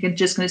 so you're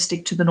just going to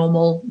stick to the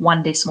normal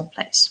 1 decimal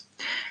place.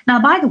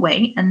 Now, by the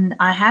way, and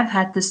I have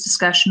had this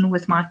discussion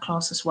with my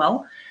class as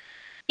well,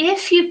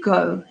 if you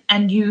go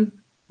and you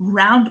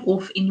round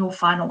off in your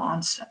final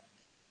answer,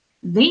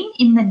 then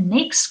in the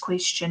next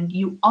question,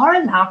 you are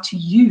allowed to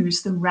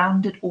use the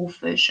rounded off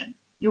version.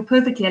 You're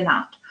perfectly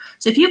allowed.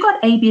 So if you've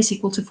got AB is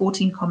equal to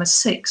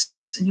 14,6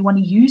 and you want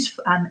to use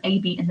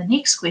AB in the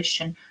next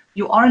question,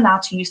 you are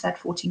allowed to use that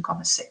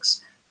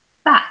 14,6.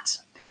 But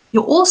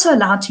you're also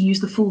allowed to use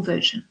the full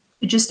version.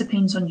 It just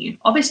depends on you.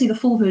 Obviously, the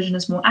full version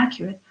is more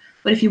accurate,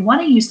 but if you want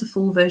to use the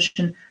full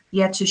version,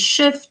 you have to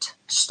shift,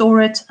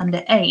 store it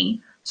under A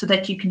so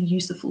that you can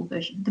use the full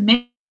version.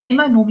 The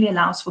memo normally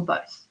allows for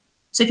both.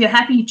 So if you're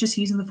happy just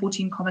using the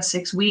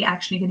 14,6, we're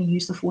actually going to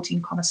use the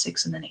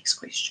 14,6 in the next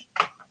question.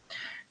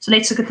 So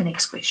let's look at the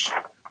next question.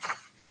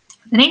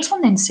 The next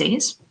one then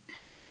says,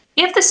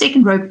 if the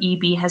second rope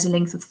EB has a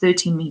length of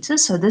 13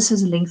 meters, so this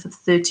is a length of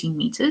 13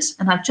 meters,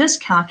 and I've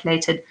just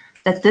calculated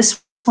that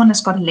this one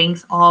has got a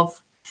length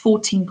of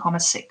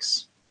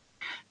 14,6.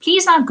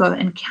 Please now go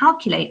and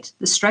calculate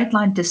the straight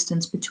line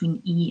distance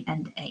between E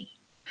and A.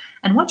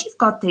 And what you've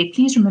got there,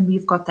 please remember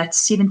you've got that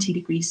 70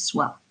 degrees as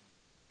well.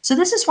 So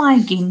this is why,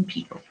 again,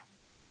 people,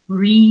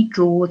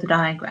 redraw the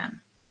diagram.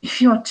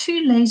 If you are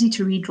too lazy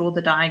to redraw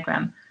the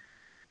diagram,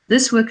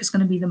 this work is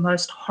going to be the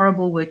most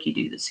horrible work you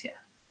do this year.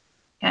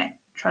 Okay,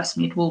 trust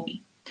me, it will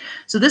be.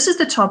 So this is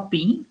the top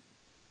B.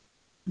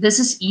 This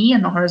is E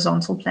in the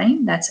horizontal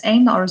plane. That's A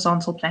in the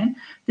horizontal plane.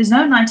 There's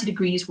no 90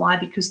 degrees. Why?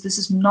 Because this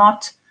is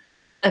not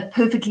a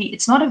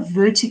it's not a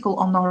vertical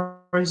on the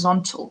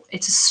horizontal.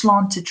 It's a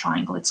slanted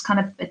triangle. It's kind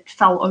of, it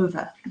fell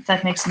over, if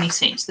that makes any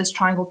sense. This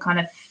triangle kind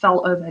of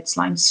fell over. It's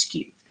lying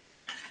skew.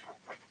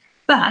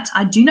 But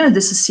I do know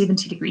this is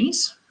 70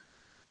 degrees.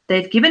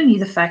 They've given me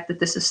the fact that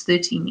this is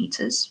 13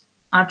 meters.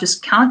 I've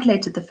just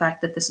calculated the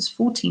fact that this is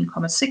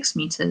 14,6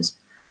 meters.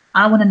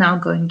 I want to now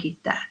go and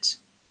get that.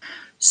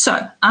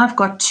 So I've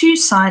got two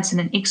sides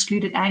and an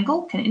excluded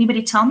angle. Can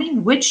anybody tell me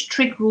which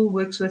trig rule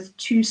works with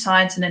two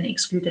sides and an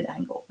excluded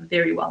angle?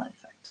 Very well, in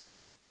fact.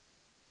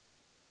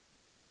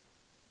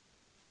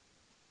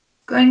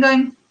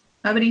 Going.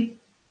 Nobody?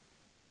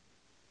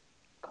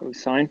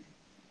 Cosine.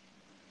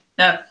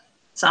 No,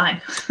 sine.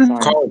 Sine.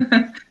 Call.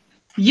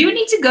 You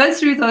need to go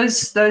through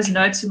those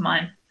notes of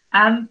mine.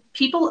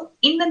 People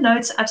in the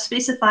notes, I've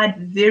specified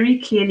very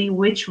clearly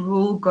which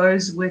rule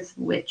goes with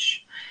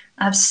which.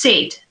 I've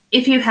said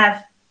if you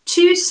have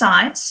two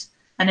sides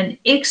and an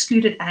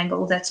excluded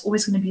angle, that's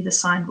always going to be the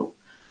sine rule.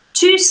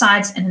 Two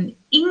sides and an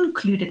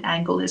included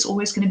angle is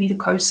always going to be the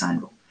cosine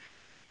rule.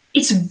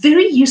 It's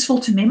very useful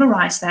to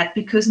memorize that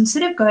because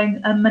instead of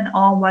going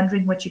and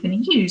wondering what you're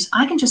going to use,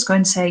 I can just go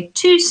and say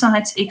two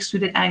sides,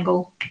 excluded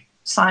angle,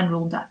 sine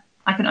rule done.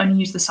 I can only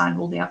use the sine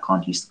rule there. I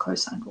can't use the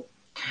cosine rule.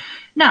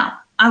 Now,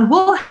 I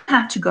will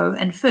have to go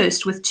and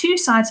first, with two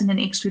sides and an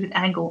excluded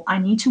angle, I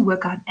need to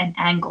work out an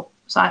angle.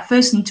 So I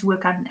first need to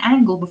work out an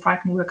angle before I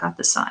can work out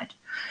the side.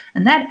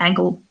 And that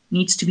angle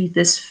needs to be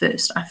this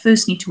first. I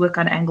first need to work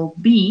out angle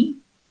B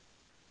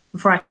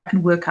before I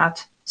can work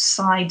out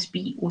side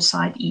B or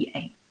side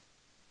EA.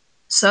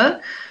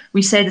 So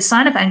we say the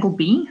sine of angle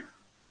B.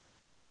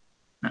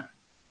 No.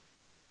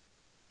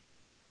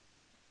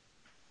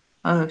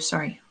 Oh,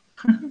 sorry.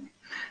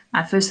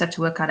 I first have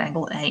to work out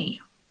angle A.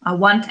 I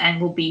want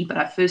angle B, but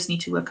I first need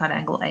to work out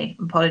angle A.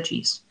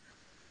 Apologies.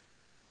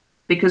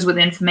 Because with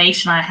the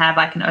information I have,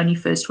 I can only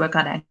first work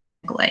out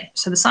angle A.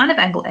 So the sine of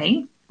angle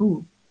A,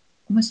 ooh,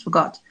 almost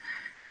forgot.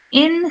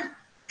 In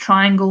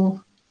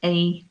triangle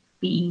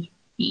ABE.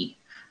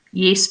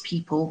 Yes,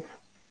 people,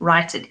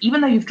 write it. Even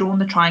though you've drawn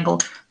the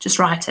triangle, just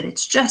write it.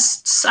 It's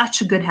just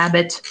such a good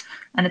habit.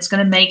 And it's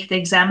going to make the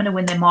examiner,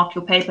 when they mark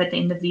your paper at the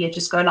end of the year,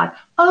 just go like,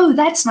 oh,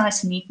 that's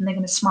nice and neat. And they're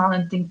going to smile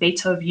and think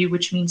better of you,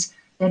 which means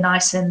they're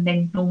nicer, and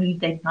then normally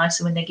they're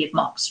nicer when they get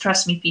marks.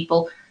 Trust me,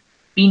 people,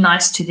 be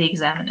nice to the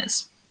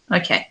examiners.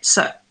 Okay,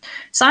 so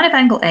sine of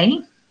angle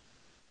A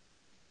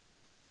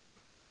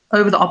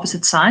over the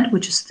opposite side,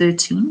 which is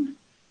 13,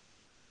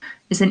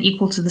 is then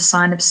equal to the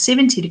sine of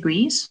 70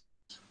 degrees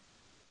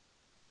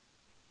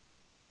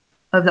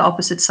over the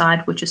opposite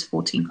side, which is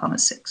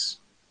 14,6.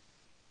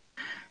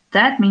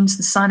 That means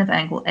the sine of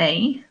angle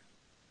A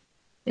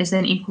is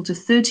then equal to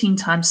 13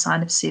 times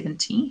sine of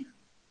 70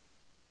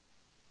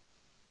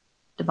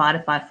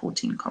 divided by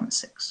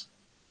 14,6.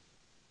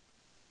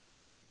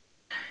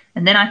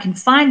 And then I can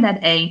find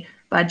that A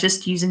by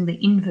just using the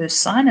inverse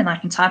sign, and I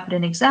can type it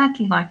in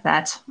exactly like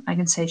that. I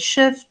can say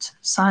shift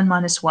sine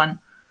minus 1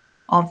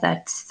 of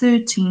that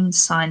 13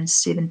 sine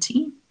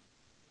 70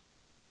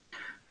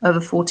 over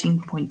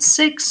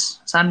 14.6.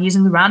 So I'm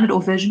using the rounded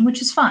off version,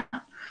 which is fine.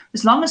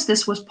 As long as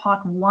this was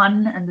part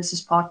 1 and this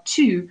is part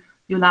 2,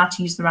 you're allowed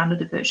to use the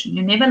rounded off version.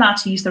 You're never allowed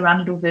to use the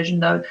rounded off version,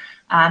 though,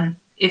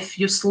 if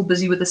you're still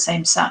busy with the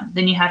same sum.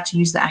 Then you have to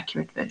use the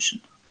accurate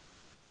version.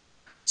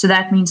 So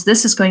that means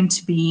this is going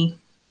to be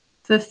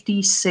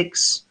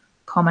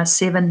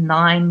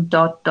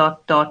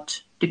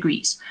 56,79 ...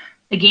 degrees.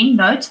 Again,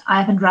 note,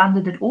 I haven't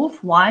rounded it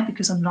off. Why?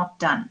 Because I'm not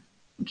done.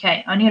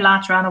 Okay, only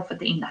allowed to round off at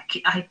the end.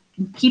 I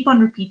keep on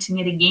repeating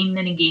it again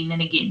and again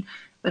and again.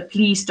 But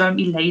please don't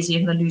be lazy.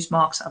 You're going to lose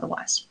marks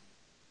otherwise.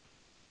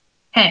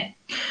 Okay,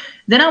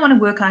 then I want to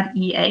work out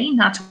EA.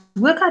 Now, to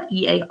work out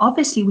EA,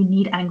 obviously we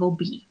need angle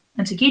B.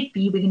 And to get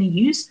B, we're going to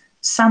use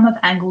sum of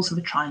angles of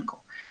a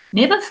triangle.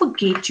 Never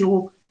forget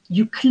your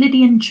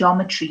Euclidean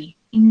geometry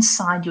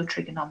inside your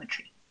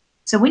trigonometry.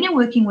 So when you're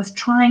working with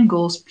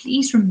triangles,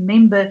 please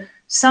remember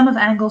sum of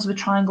angles of a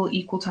triangle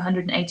equal to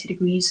 180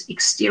 degrees,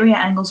 exterior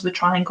angles of a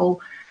triangle,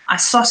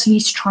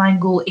 isosceles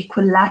triangle,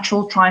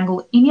 equilateral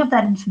triangle, any of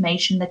that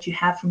information that you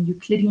have from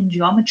Euclidean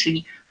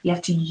geometry, you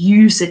have to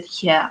use it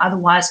here.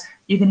 Otherwise,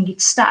 you're going to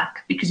get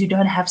stuck because you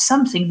don't have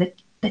something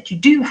that you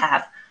do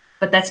have,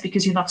 but that's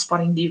because you're not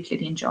spotting the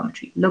Euclidean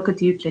geometry. Look at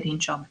the Euclidean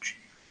geometry.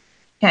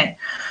 Okay,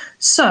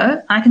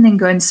 so I can then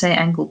go and say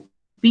angle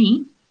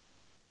B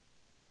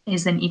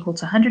is then equal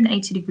to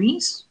 180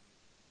 degrees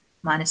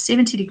minus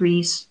 70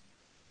 degrees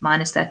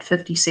minus that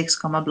 56,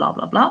 blah,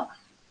 blah, blah.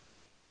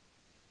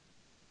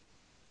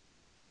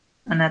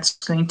 And that's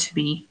going to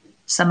be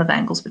sum of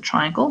angles of a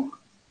triangle.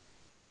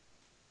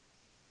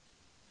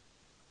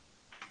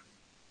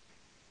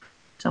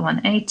 So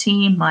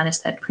 180 minus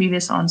that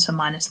previous answer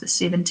minus the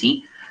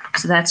 70.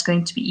 So that's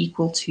going to be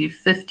equal to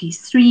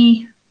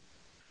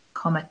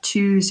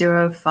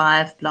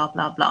 53,205, blah,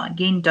 blah, blah.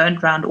 Again,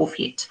 don't round off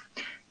yet.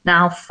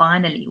 Now,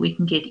 finally, we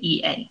can get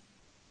EA.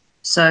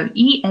 So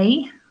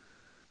EA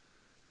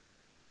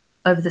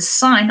over the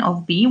sine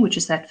of B, which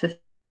is that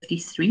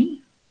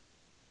 53,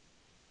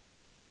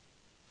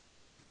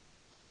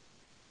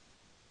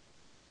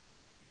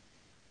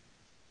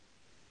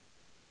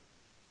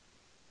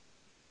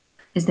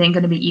 is then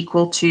going to be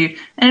equal to,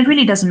 and it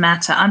really doesn't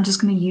matter, I'm just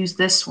going to use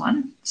this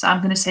one. So I'm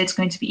going to say it's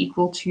going to be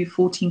equal to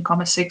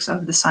 14,6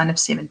 over the sine of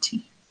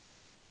 70.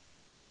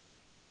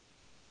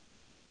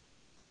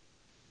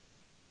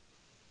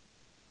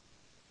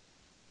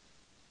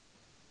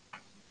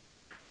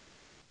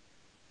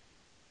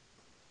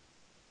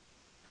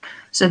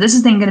 So this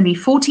is then going to be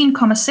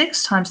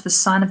 14,6 times the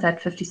sine of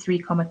that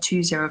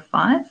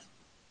 53,205.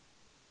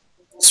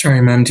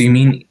 Sorry, ma'am. Do you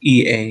mean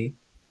EA?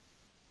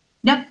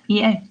 Yep,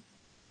 EA.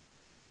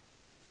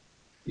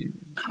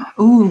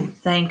 Ooh,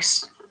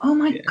 thanks. Oh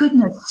my Yeah.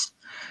 goodness.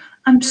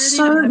 I'm You're really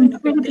so not having a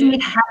good incredibly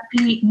day.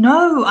 happy.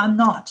 No, I'm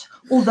not.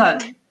 Although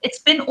it's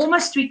been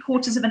almost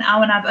 3/4 of an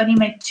hour and I've only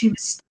made 2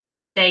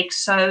 mistakes.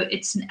 So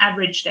it's an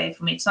average day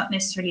for me. It's not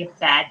necessarily a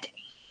bad day.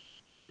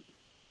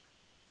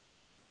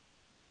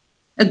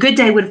 A good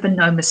day would have been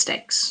no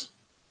mistakes.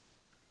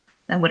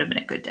 That would have been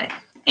a good day.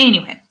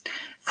 Anyway,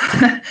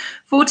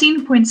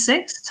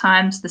 14.6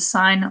 times the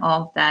sine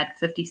of that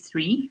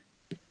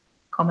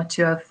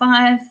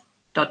 53,205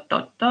 dot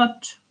dot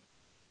dot.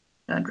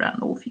 Don't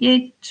round off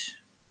yet.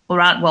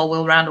 Well,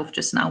 we'll round off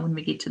just now when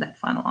we get to that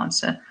final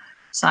answer,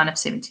 sine of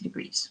 70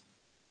 degrees.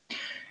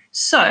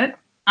 So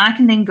I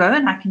can then go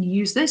and I can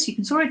use this. You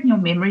can store it in your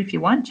memory if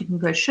you want. You can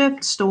go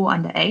shift, store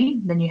under A,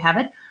 then you have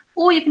it.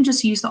 Or you can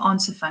just use the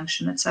answer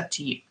function. It's up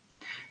to you.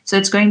 So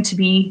it's going to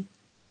be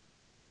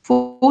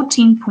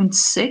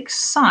 14.6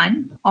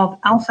 sine of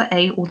alpha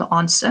A, or the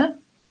answer,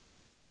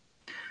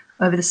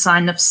 over the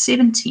sine of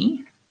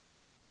 70.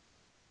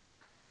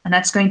 And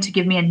that's going to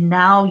give me, and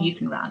now you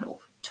can round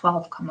off,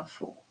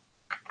 12,4.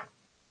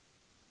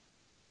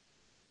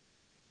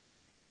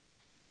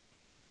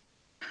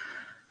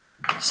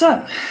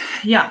 So,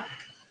 yeah.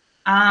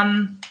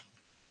 Now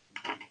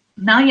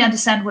you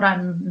understand what I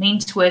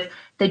meant with,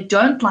 they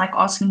don't like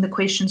asking the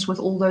questions with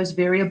all those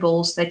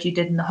variables that you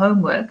did in the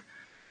homework,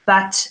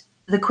 but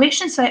the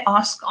questions they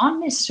ask aren't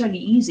necessarily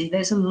easy.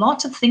 There's a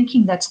lot of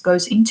thinking that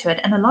goes into it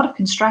and a lot of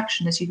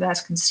construction, as you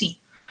guys can see.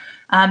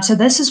 So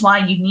this is why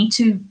you need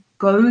to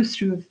go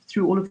through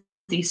all of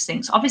these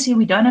things. Obviously,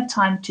 we don't have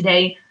time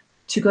today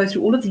to go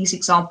through all of these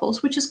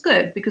examples, which is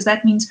good because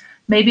that means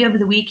maybe over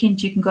the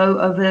weekend you can go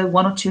over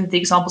 1 or 2 of the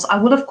examples. I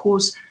will, of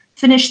course,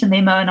 finish the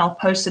memo and I'll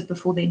post it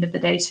before the end of the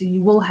day. So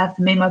you will have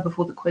the memo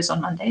before the quiz on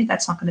Monday.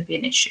 That's not going to be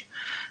an issue.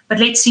 But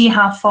let's see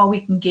how far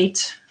we can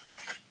get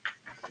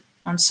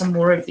on some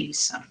more of these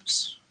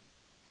sums.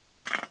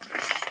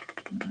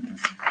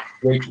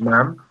 Wait,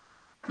 ma'am.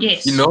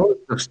 Yes. You know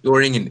the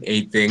storing in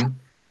A thing?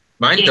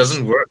 Mine Yes.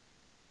 doesn't work.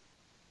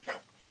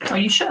 Are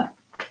you sure?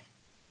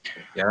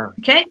 Yeah.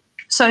 Okay.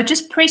 So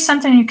just press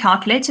something on your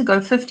calculator. Go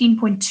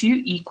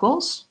 15.2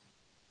 equals.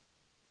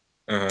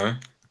 Uh-huh.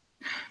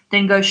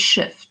 Then go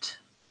shift.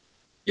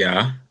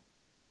 Yeah.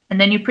 And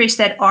then you press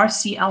that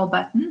RCL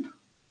button.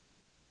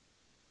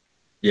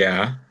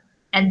 Yeah.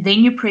 And then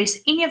you press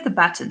any of the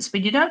buttons,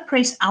 but you don't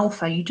press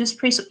alpha, you just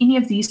press any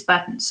of these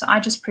buttons. So I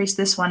just press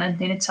this one and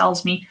then it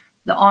tells me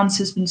the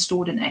answer's been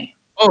stored in A.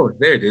 Oh,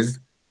 there it is.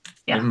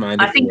 Yeah, Never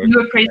mind. I think you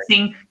were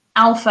pressing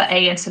alpha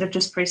A instead of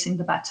just pressing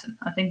the button.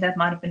 I think that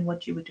might have been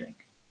what you were doing.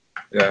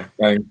 Yeah,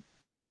 fine.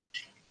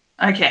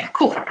 Okay,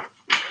 cool.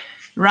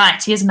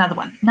 Right, here's another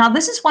one. Now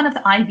this is one of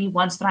the IB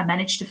ones that I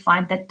managed to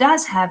find that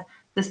does have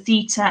the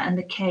theta and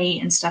the K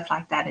and stuff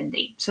like that in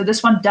there. So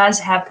this one does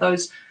have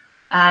those.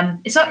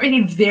 It's not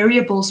really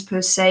variables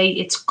per se,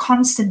 it's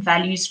constant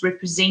values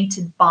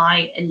represented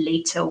by a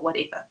letter or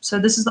whatever. So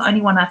this is the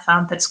only one I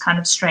found that's kind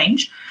of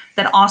strange,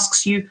 that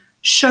asks you,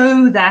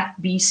 show that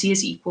BC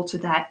is equal to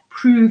that,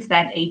 prove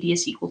that AD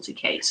is equal to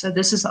K. So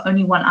this is the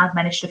only one I've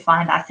managed to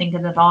find, I think,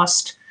 in the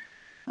last,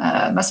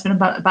 must have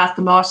been about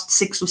the last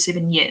 6 or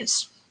 7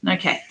 years.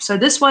 Okay, so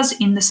this was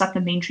in the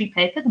supplementary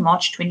paper, the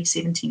March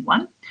 2017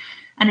 one,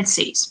 and it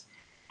says,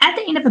 at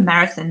the end of a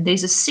marathon,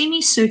 there's a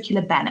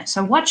semicircular banner.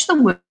 So watch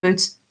the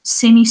words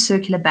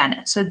semicircular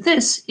banner. So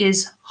this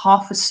is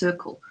half a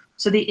circle.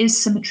 So there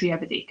is symmetry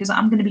over there because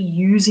I'm going to be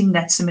using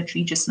that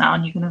symmetry just now.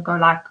 And you're going to go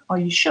like, are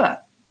you sure?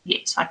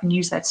 Yes, I can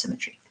use that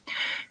symmetry.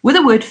 With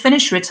the word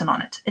finish written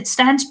on it, it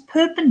stands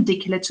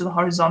perpendicular to the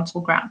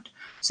horizontal ground.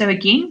 So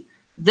again,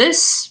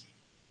 this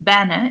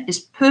banner is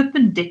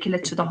perpendicular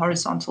to the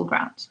horizontal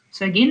ground.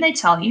 So again, they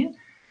tell you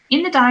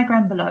in the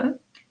diagram below,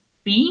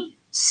 B,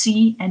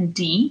 C, and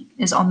D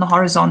is on the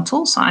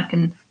horizontal. So I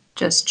can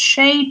just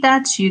shade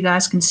that so you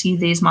guys can see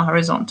there's my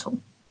horizontal.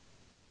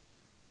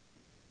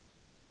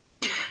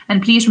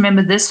 And please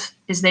remember this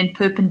is then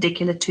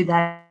perpendicular to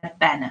that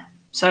banner.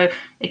 So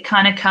it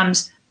kind of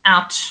comes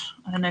out.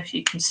 I don't know if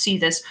you can see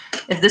this.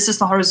 If this is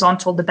the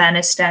horizontal, the banner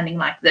is standing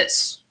like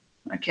this.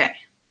 Okay,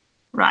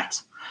 right.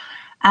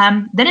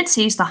 Then it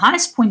says the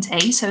highest point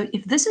A. So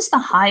if this is the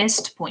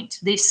highest point,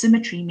 there's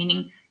symmetry,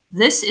 meaning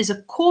this is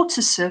a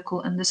quarter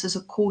circle and this is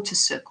a quarter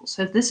circle.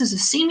 So if this is a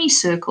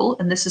semicircle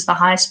and this is the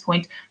highest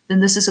point, then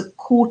this is a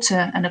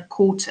quarter and a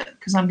quarter,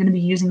 because I'm going to be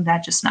using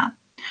that just now.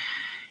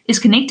 Is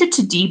connected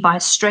to D by a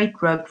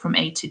straight rope from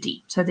A to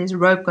D. So there's a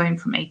rope going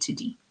from A to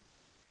D.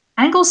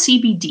 Angle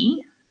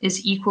CBD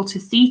is equal to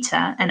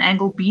theta and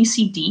angle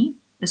BCD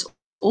is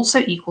also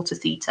equal to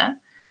theta,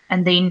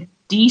 and then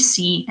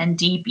DC and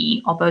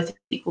DB are both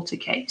equal to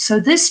K. So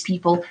this,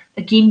 people,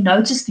 again,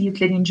 notice the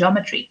Euclidean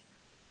geometry.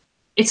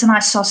 It's an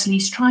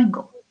isosceles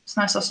triangle. It's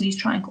an isosceles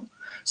triangle.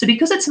 So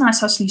because it's an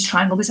isosceles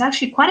triangle, there's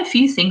actually quite a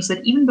few things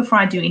that even before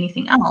I do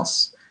anything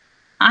else,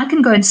 I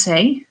can go and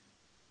say,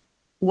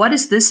 what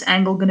is this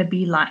angle going to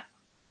be like?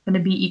 Going to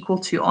be equal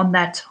to on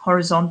that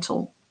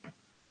horizontal?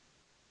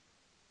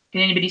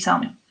 Can anybody tell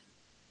me?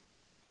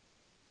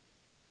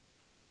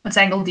 What's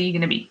angle D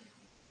going to be?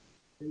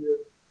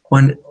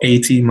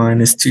 180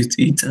 minus 2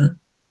 theta.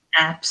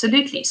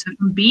 Absolutely. So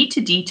from B to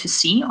D to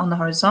C on the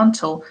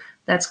horizontal,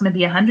 that's going to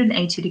be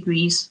 180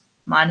 degrees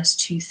minus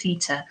 2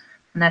 theta.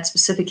 And that's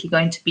specifically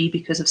going to be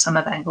because of sum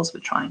of angles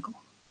with triangle.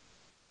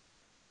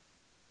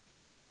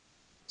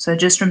 So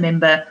just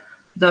remember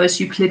those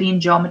Euclidean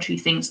geometry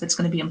things, that's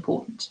going to be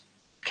important.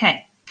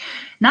 Okay.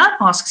 Now it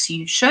asks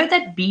you, show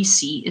that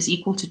BC is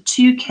equal to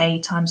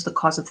 2K times the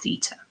cos of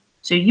theta.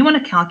 So you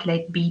want to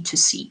calculate B to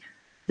C,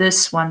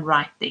 this one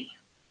right there.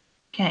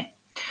 Okay.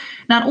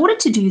 Now, in order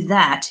to do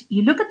that,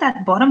 you look at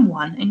that bottom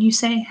one and you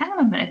say, hang on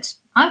a minute,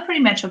 I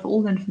pretty much have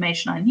all the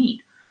information I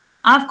need.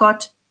 I've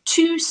got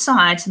 2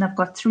 sides and I've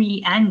got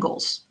 3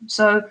 angles.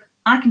 So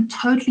I can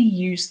totally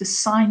use the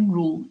sine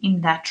rule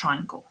in that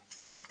triangle.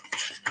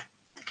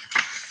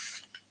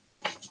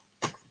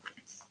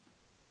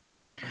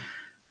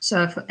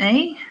 So for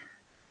A,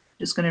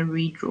 just going to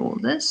redraw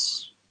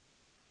this.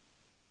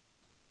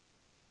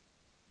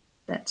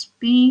 That's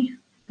B,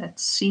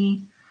 that's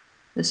C.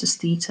 This is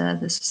theta,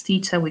 this is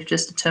theta. We've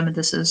just determined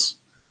this is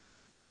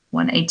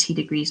 180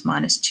 degrees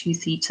minus 2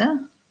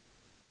 theta.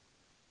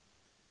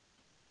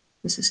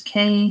 This is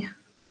K,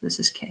 this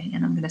is K.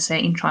 And I'm going to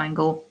say in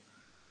triangle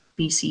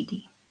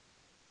BCD.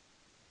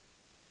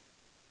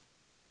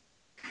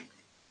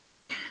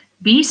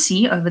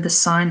 BC over the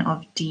sine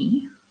of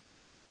D,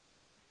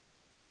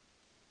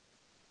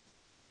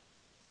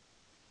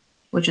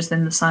 which is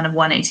then the sine of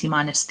 180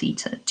 minus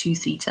theta, 2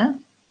 theta,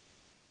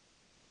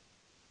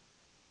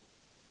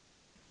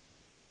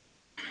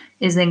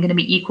 is then going to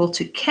be equal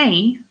to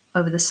K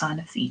over the sine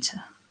of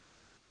theta.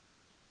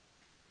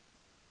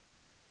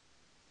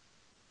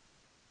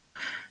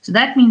 So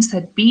that means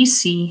that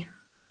BC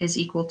is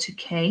equal to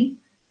K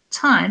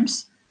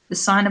times the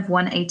sine of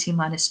 180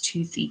 minus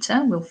 2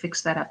 theta. We'll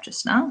fix that up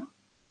just now.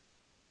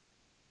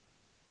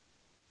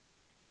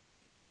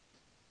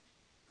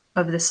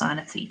 Over the sine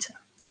of theta.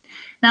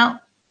 Now,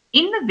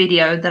 in the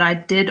video that I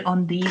did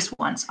on these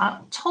ones, I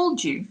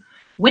told you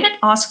when it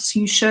asks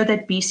you show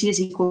that BC is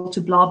equal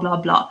to blah, blah,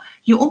 blah,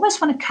 you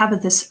almost want to cover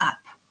this up.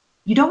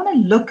 You don't want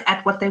to look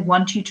at what they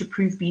want you to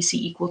prove BC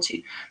equal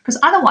to, because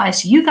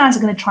otherwise you guys are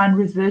going to try and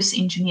reverse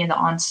engineer the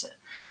answer.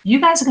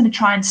 You guys are going to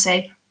try and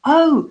say,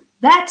 oh,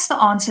 that's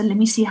the answer. Let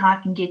me see how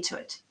I can get to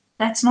it.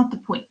 That's not the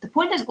point. The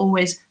point is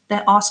always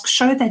they ask,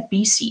 show that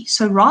BC.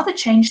 So rather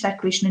change that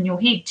question in your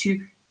head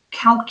to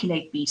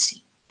calculate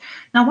BC.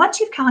 Now, once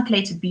you've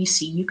calculated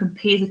BC, you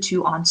compare the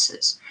 2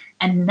 answers.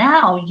 And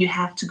now you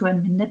have to go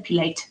and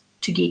manipulate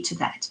to get to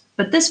that.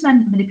 But this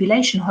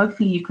manipulation,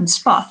 hopefully you can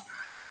spot,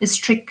 is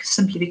trig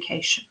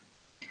simplification.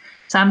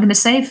 So I'm going to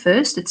say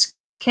first it's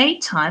K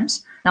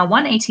times, now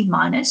 180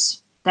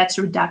 minus, that's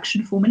a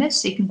reduction formula,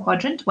 second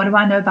quadrant. What do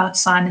I know about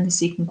sine in the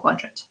second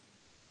quadrant?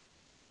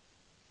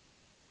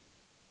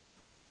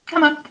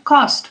 Come on,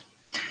 cost.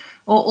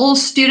 Or all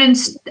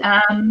students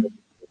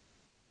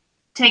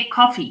take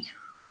coffee.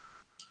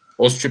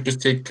 All strippers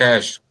take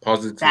cash,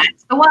 positive.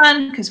 That's the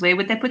one, because where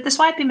would they put the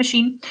swiping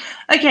machine?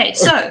 Okay,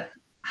 so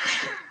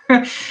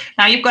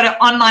now you've got an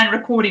online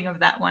recording of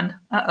that one.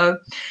 Uh-oh.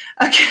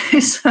 Okay,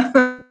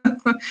 so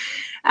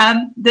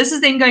this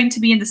is then going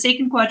to be in the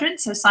second quadrant.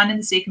 So sine in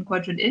the second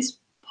quadrant is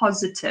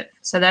positive.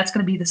 So that's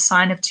going to be the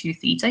sine of 2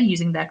 theta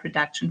using that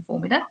reduction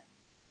formula.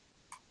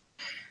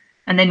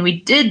 And then we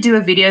did do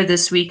a video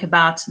this week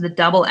about the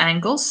double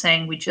angle,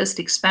 saying we just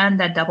expand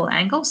that double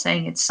angle,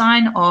 saying it's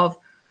sine of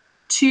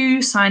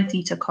 2 sine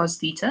theta cos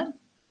theta.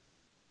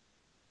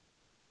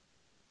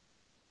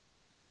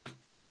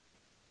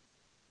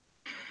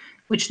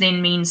 Which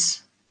then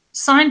means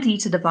sine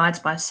theta divides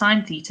by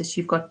sine theta, so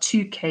you've got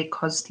 2k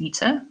cos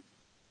theta.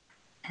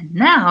 And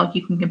now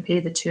you can compare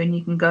the 2 and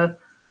you can go,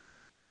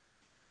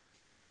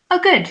 oh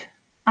good,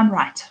 I'm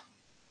right.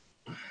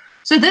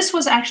 So this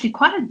was actually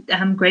quite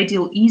a great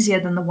deal easier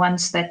than the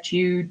ones that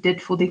you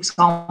did for the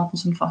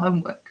examples and for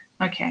homework.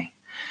 Okay,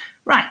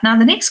 right, now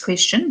the next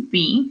question,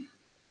 B,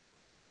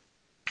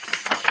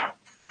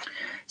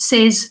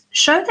 says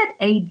show that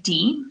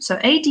AD, so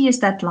AD is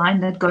that line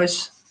that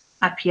goes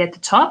up here at the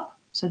top,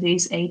 so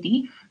there's AD,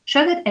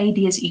 show that AD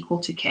is equal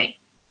to K.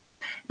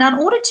 Now in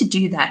order to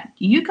do that,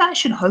 you guys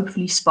should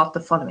hopefully spot the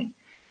following.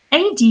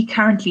 AD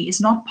currently is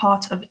not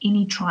part of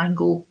any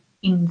triangle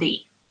in there.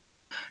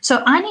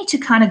 So I need to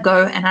kind of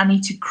go and I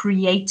need to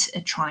create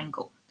a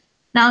triangle.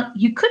 Now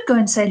you could go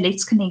and say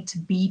let's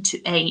connect B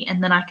to A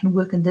and then I can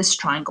work in this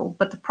triangle,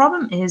 but the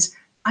problem is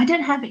I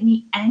don't have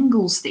any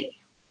angles there.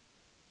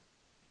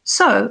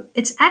 So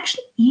it's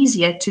actually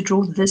easier to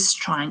draw this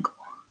triangle.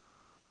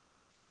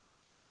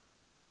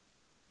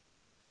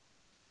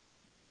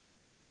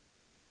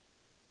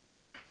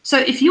 So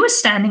if you were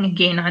standing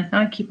again, I know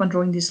I keep on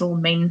drawing these little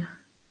main.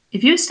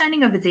 If you were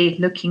standing over there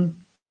looking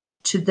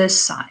to this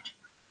side,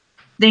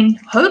 then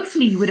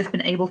hopefully you would have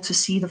been able to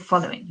see the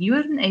following. You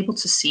would have been able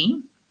to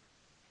see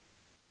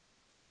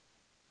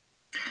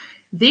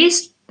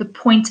there's the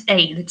point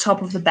A, the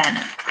top of the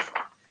banner.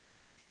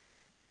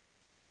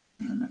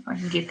 I don't know if I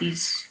can get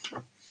these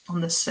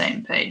on the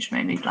same page,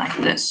 maybe like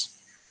this.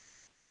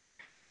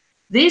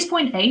 There's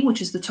point A,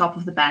 which is the top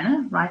of the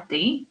banner right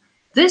there.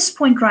 This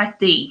point right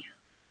there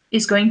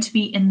is going to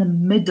be in the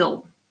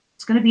middle.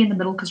 It's going to be in the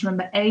middle because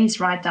remember, A is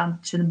right down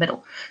to the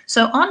middle.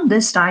 So on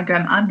this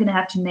diagram, I'm going to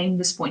have to name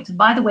this point. And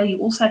by the way, you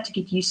also have to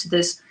get used to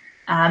this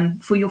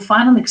for your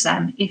final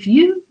exam. If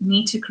you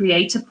need to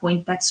create a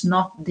point that's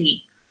not there,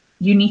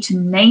 you need to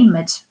name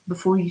it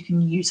before you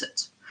can use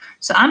it.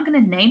 So I'm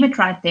going to name it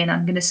right there, and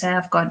I'm going to say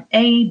I've got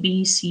A,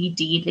 B, C,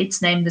 D.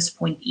 Let's name this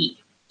point E.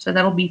 So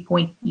that'll be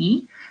point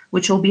E,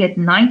 which will be at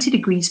 90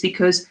 degrees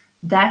because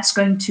that's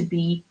going to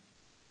be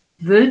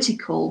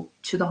vertical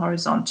to the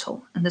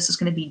horizontal, and this is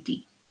going to be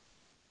D.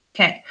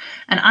 Okay,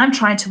 and I'm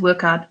trying to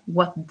work out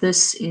what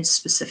this is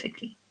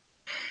specifically.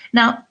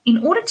 Now,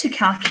 in order to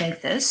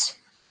calculate this,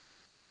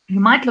 you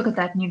might look at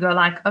that and you go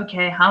like,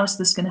 okay, how is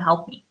this going to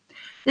help me?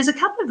 There's a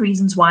couple of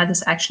reasons why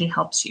this actually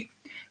helps you.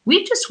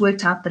 We've just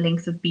worked out the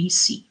length of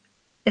BC.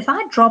 If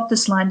I drop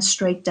this line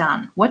straight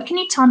down, what can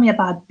you tell me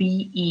about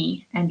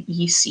BE and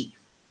EC?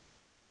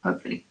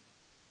 Hopefully.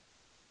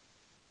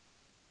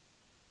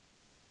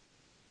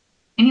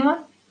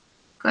 Anyone?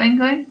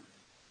 Going?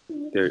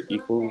 They're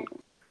equal.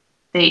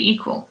 They're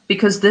equal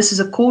because this is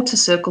a quarter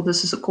circle,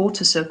 this is a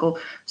quarter circle.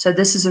 So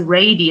this is a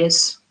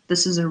radius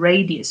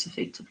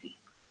effectively.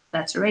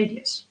 That's a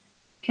radius.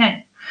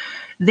 Okay.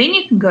 Then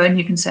you can go and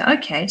you can say,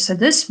 okay, so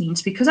this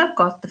means because I've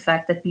got the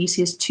fact that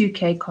BC is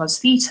 2k cos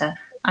theta,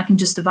 I can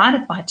just divide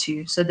it by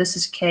 2. So this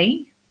is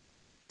k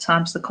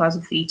times the cos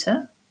of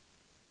theta.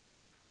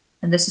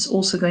 And this is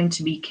also going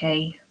to be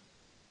k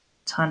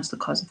times the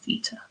cos of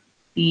theta.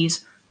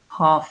 These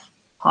half.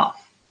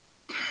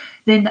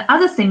 Then the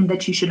other thing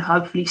that you should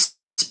hopefully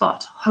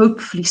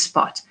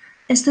spot,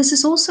 is this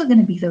is also going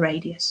to be the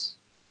radius.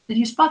 Did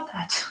you spot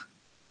that?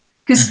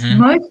 Because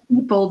most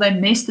people, they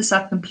messed this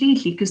up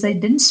completely because they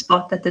didn't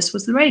spot that this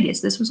was the radius.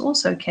 This was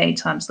also k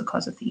times the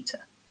cos of theta.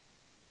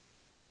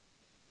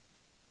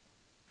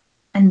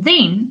 And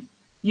then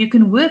you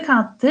can work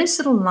out this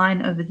little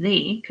line over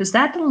there, because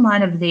that little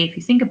line over there, if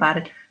you think about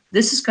it,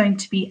 this is going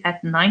to be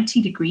at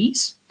 90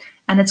 degrees,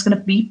 and it's going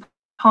to be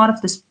part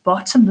of this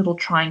bottom little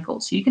triangle.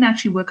 So you can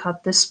actually work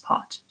out this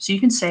part. So you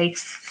can say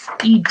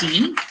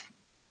ED.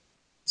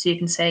 So you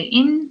can say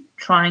in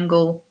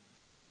triangle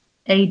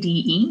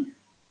ADE.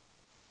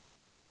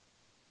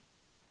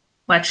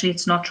 Well, actually,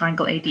 it's not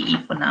triangle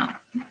ADE for now.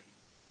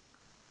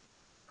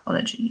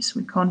 Apologies.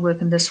 We can't work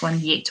on this one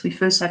yet. We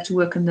first have to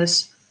work on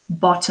this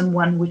bottom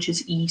one, which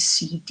is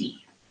ECD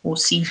or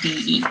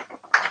CDE.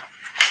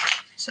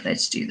 So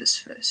let's do this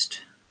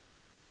first.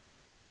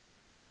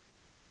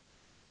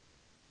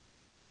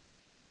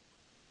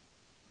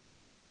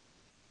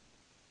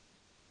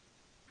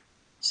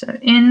 So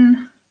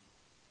in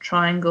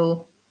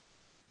triangle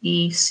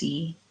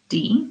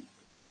ECD,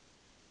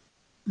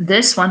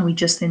 this one we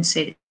just then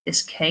said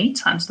is k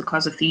times the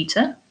cos of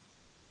theta.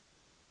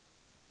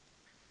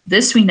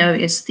 This we know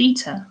is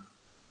theta.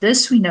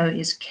 This we know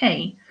is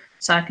k.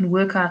 So I can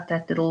work out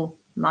that little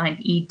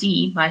line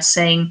ED by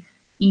saying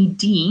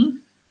ED.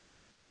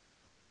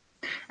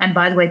 And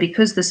by the way,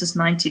 because this is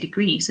 90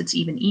 degrees, it's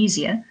even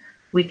easier.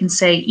 We can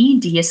say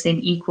ED is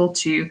then equal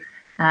to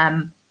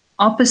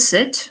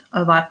opposite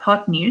of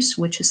hypotenuse,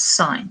 which is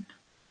sine.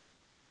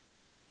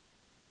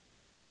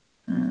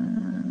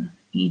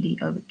 ED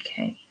over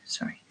k,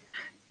 sorry.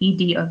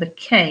 ED over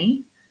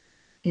k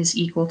is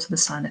equal to the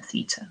sine of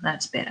theta.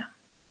 That's better.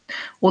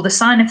 Or the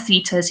sine of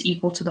theta is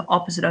equal to the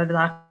opposite over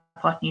the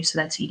hypotenuse, so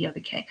that's ED over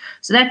k.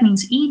 So that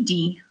means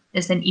ED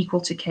is then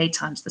equal to k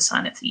times the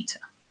sine of theta.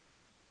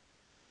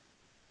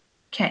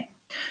 Okay,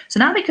 so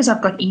now because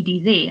I've got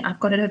ED there, I've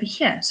got it over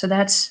here. So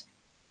that's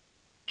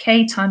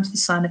k times the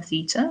sine of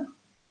theta.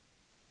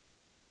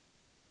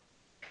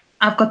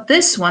 I've got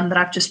this one that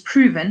I've just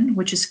proven,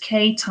 which is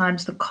k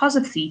times the cos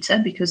of theta,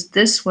 because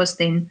this was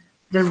then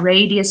the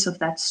radius of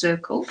that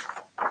circle.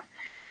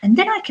 And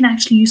then I can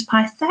actually use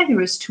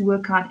Pythagoras to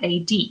work out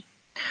AD.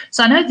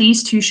 So I know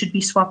these two should be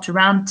swapped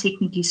around,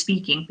 technically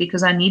speaking,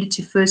 because I needed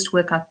to first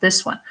work out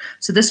this one.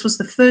 So this was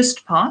the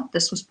first part.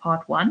 This was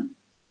part 1.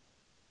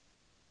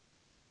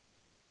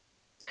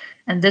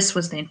 And this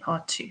was then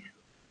part 2.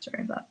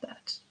 Sorry about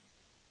that.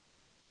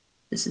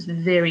 This is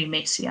very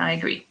messy, I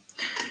agree.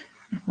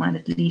 I might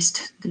at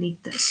least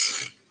delete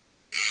this.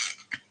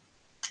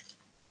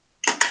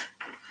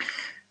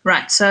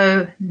 Right,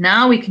 so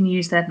now we can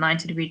use that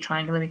 90-degree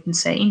triangle, and we can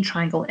say in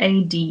triangle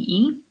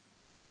ADE,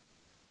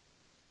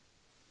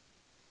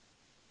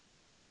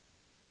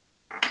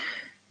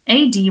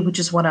 AD, which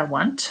is what I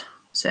want,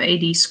 so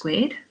AD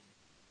squared,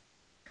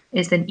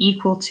 is then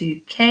equal to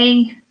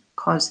k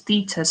cos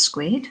theta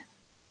squared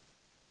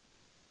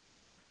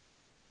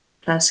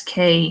plus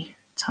k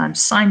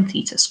times sine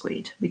theta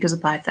squared because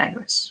of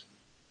Pythagoras.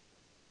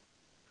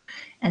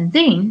 And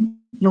then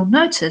you'll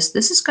notice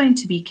this is going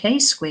to be k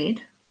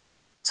squared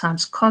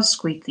times cos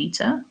squared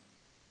theta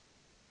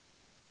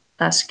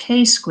plus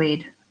k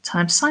squared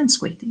times sine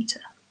squared theta.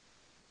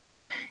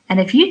 And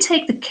if you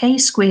take the k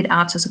squared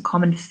out as a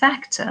common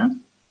factor,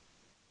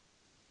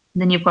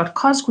 then you've got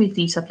cos squared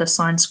theta plus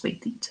sine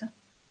squared theta.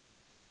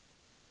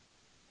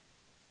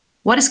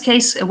 What is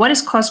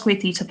cos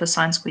squared theta plus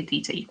sine squared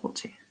theta equal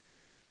to?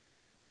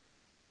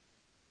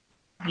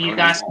 You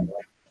guys,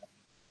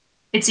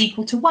 it's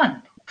equal to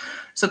 1.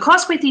 So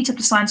cos squared theta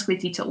plus sine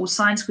squared theta, or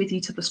sine squared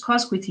theta plus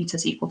cos squared theta,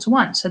 is equal to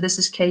 1. So this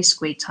is k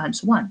squared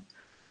times 1,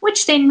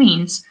 which then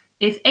means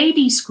if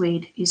AD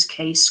squared is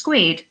k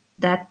squared,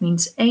 that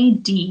means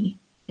AD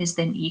is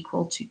then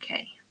equal to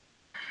k.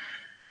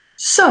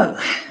 So,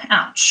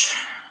 ouch.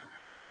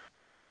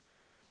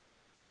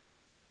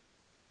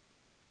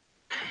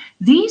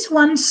 These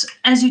ones,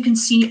 as you can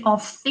see, are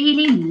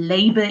fairly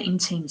labor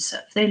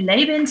intensive. They're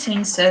labor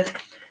intensive.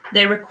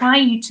 They require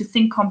you to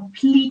think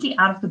completely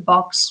out of the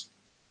box.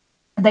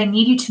 They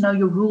need you to know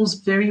your rules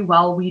very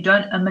well, where you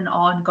don't and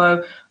ah and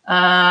go,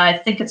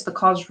 I think it's the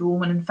cos rule,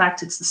 when in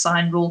fact it's the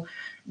sine rule.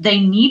 They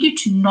need you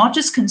to not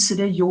just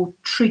consider your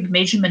trig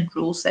measurement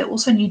rules, they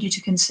also need you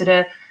to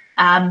consider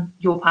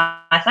your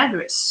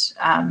Pythagoras,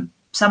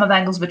 sum of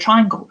angles of a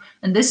triangle.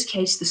 In this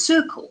case, the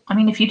circle. I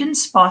mean, if you didn't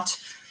spot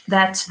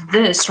that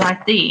this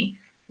right there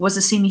was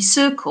a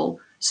semicircle,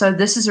 so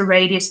this is a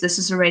radius, this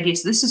is a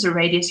radius, this is a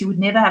radius, you would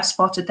never have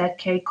spotted that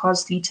k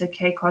cos theta,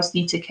 k cos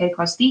theta, k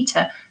cos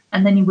theta,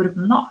 and then you would have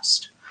been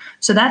lost.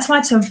 So that's why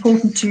it's so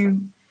important to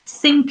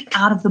think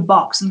out of the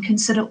box and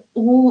consider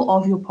all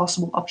of your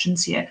possible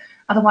options here.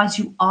 Otherwise,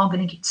 you are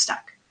going to get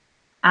stuck.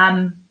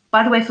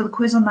 By the way, for the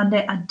quiz on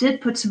Monday, I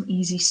did put some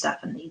easy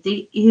stuff in there.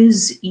 There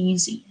is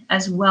easy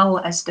as well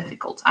as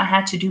difficult. I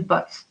had to do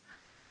both.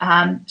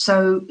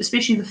 So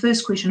especially the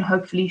first question,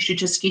 hopefully, should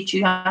just get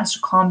you guys to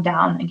calm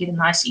down and get a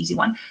nice, easy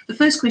one. The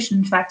first question,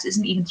 in fact,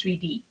 isn't even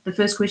 3D. The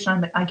first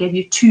question, I gave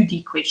you a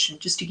 2D question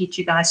just to get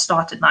you guys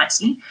started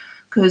nicely.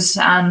 Because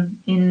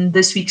in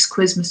this week's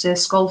quiz, Mr.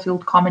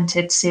 Schofield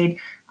commented, said,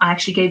 I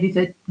actually gave you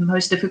the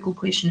most difficult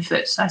question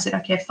first. So I said,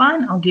 okay,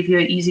 fine, I'll give you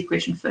an easy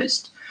question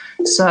first.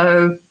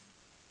 So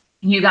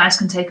you guys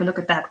can take a look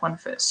at that one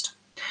first.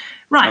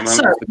 Right,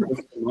 so,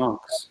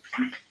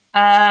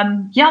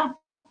 yeah,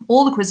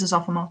 all the quizzes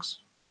are for marks.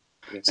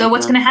 So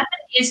what's going to happen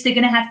is they're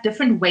going to have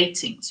different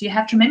weightings. You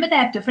have to remember they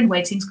have different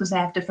weightings because they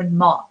have different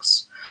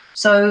marks.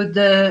 So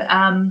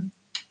the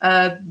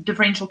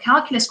differential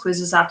calculus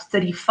quiz is out of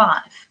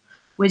 35,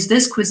 whereas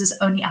this quiz is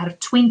only out of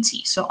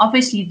 20. So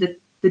obviously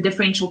the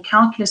differential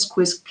calculus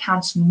quiz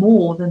counts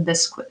more than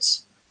this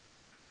quiz.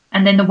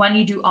 And then the one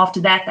you do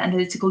after that, the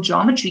analytical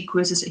geometry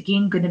quiz, is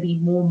again going to be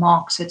more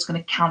marks, so it's going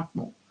to count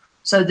more.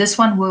 So this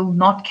one will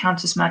not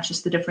count as much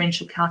as the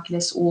differential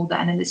calculus or the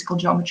analytical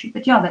geometry.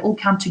 But yeah, they all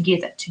count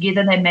together.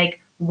 Together they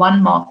make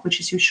 1 mark,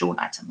 which is your short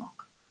item mark.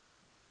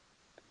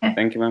 Okay.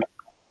 Thank you, ma'am.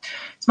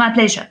 It's my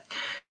pleasure.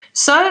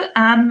 So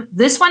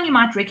this one you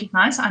might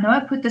recognize. I know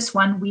I put this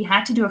one. We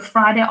had to do a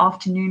Friday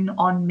afternoon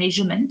on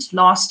measurement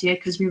last year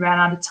because we ran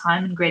out of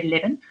time in grade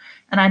 11.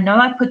 And I know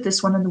I put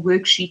this one in the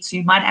worksheet, so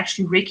you might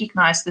actually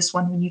recognize this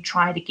one when you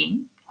try it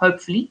again,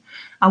 hopefully.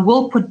 I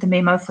will put the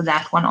memo for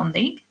that one on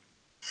there.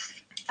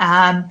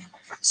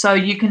 So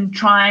you can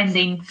try and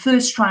then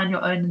first try on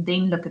your own and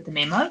then look at the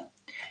memo.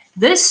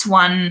 This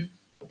one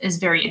is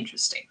very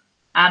interesting.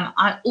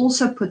 I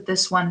also put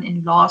this one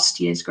in last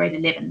year's grade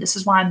 11. This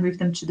is why I moved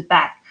them to the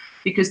back,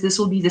 because this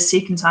will be the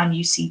second time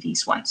you see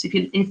these ones.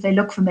 If they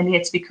look familiar,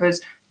 it's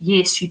because,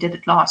 yes, you did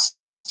it last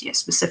year,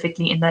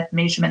 specifically in that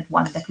measurement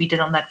one that we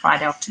did on that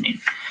Friday afternoon.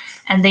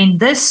 And then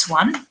this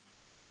one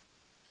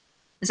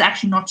is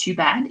actually not too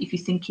bad if you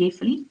think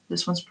carefully.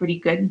 This one's pretty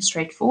good and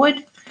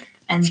straightforward.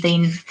 And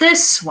then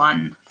this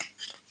one,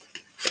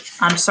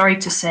 I'm sorry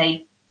to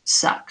say,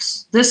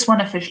 sucks. This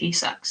one officially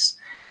sucks.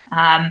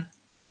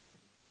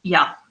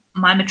 Yeah,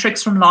 my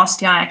matrics from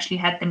last year, I actually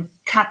had them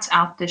cut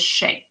out this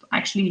shape. I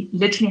actually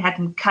literally had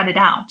them cut it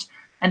out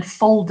and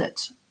fold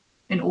it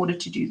in order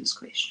to do this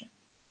question,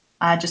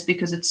 just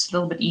because it's a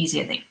little bit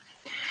easier there.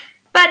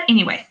 But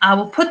anyway, I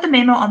will put the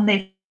memo on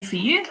there for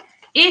you.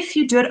 If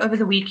you do it over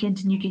the weekend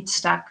and you get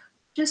stuck,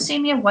 just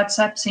send me a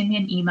WhatsApp, send me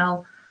an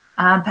email.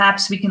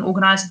 Perhaps we can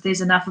organize, if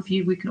there's enough of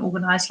you, we can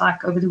organize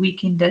like over the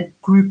weekend a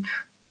group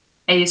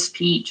ASP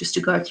just to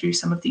go through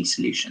some of these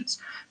solutions.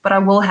 But I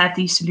will have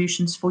these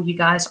solutions for you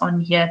guys on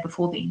here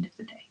before the end of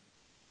the day.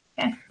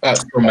 Okay.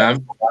 So,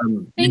 ma'am,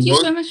 Thank you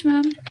so much,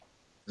 ma'am.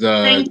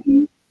 Thank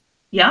you.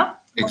 Yeah.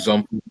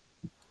 Example.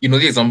 You know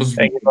the examples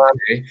we did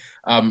today.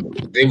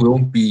 They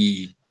won't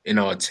be in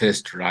our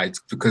test, right?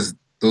 Because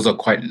those are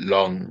quite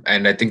long,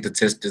 and I think the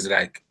test is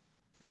like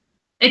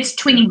it's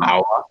 20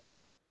 marks.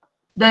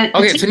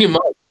 Okay, 20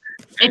 marks.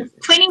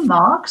 It's 20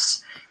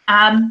 marks.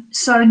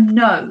 So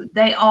no,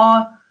 they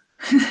are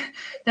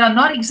they are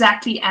not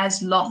exactly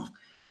as long.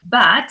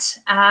 But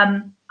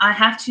I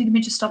have to, let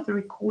me just stop the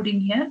recording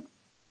here.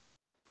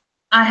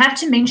 I have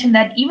to mention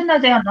that even though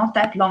they are not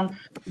that long,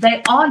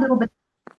 they are a little bit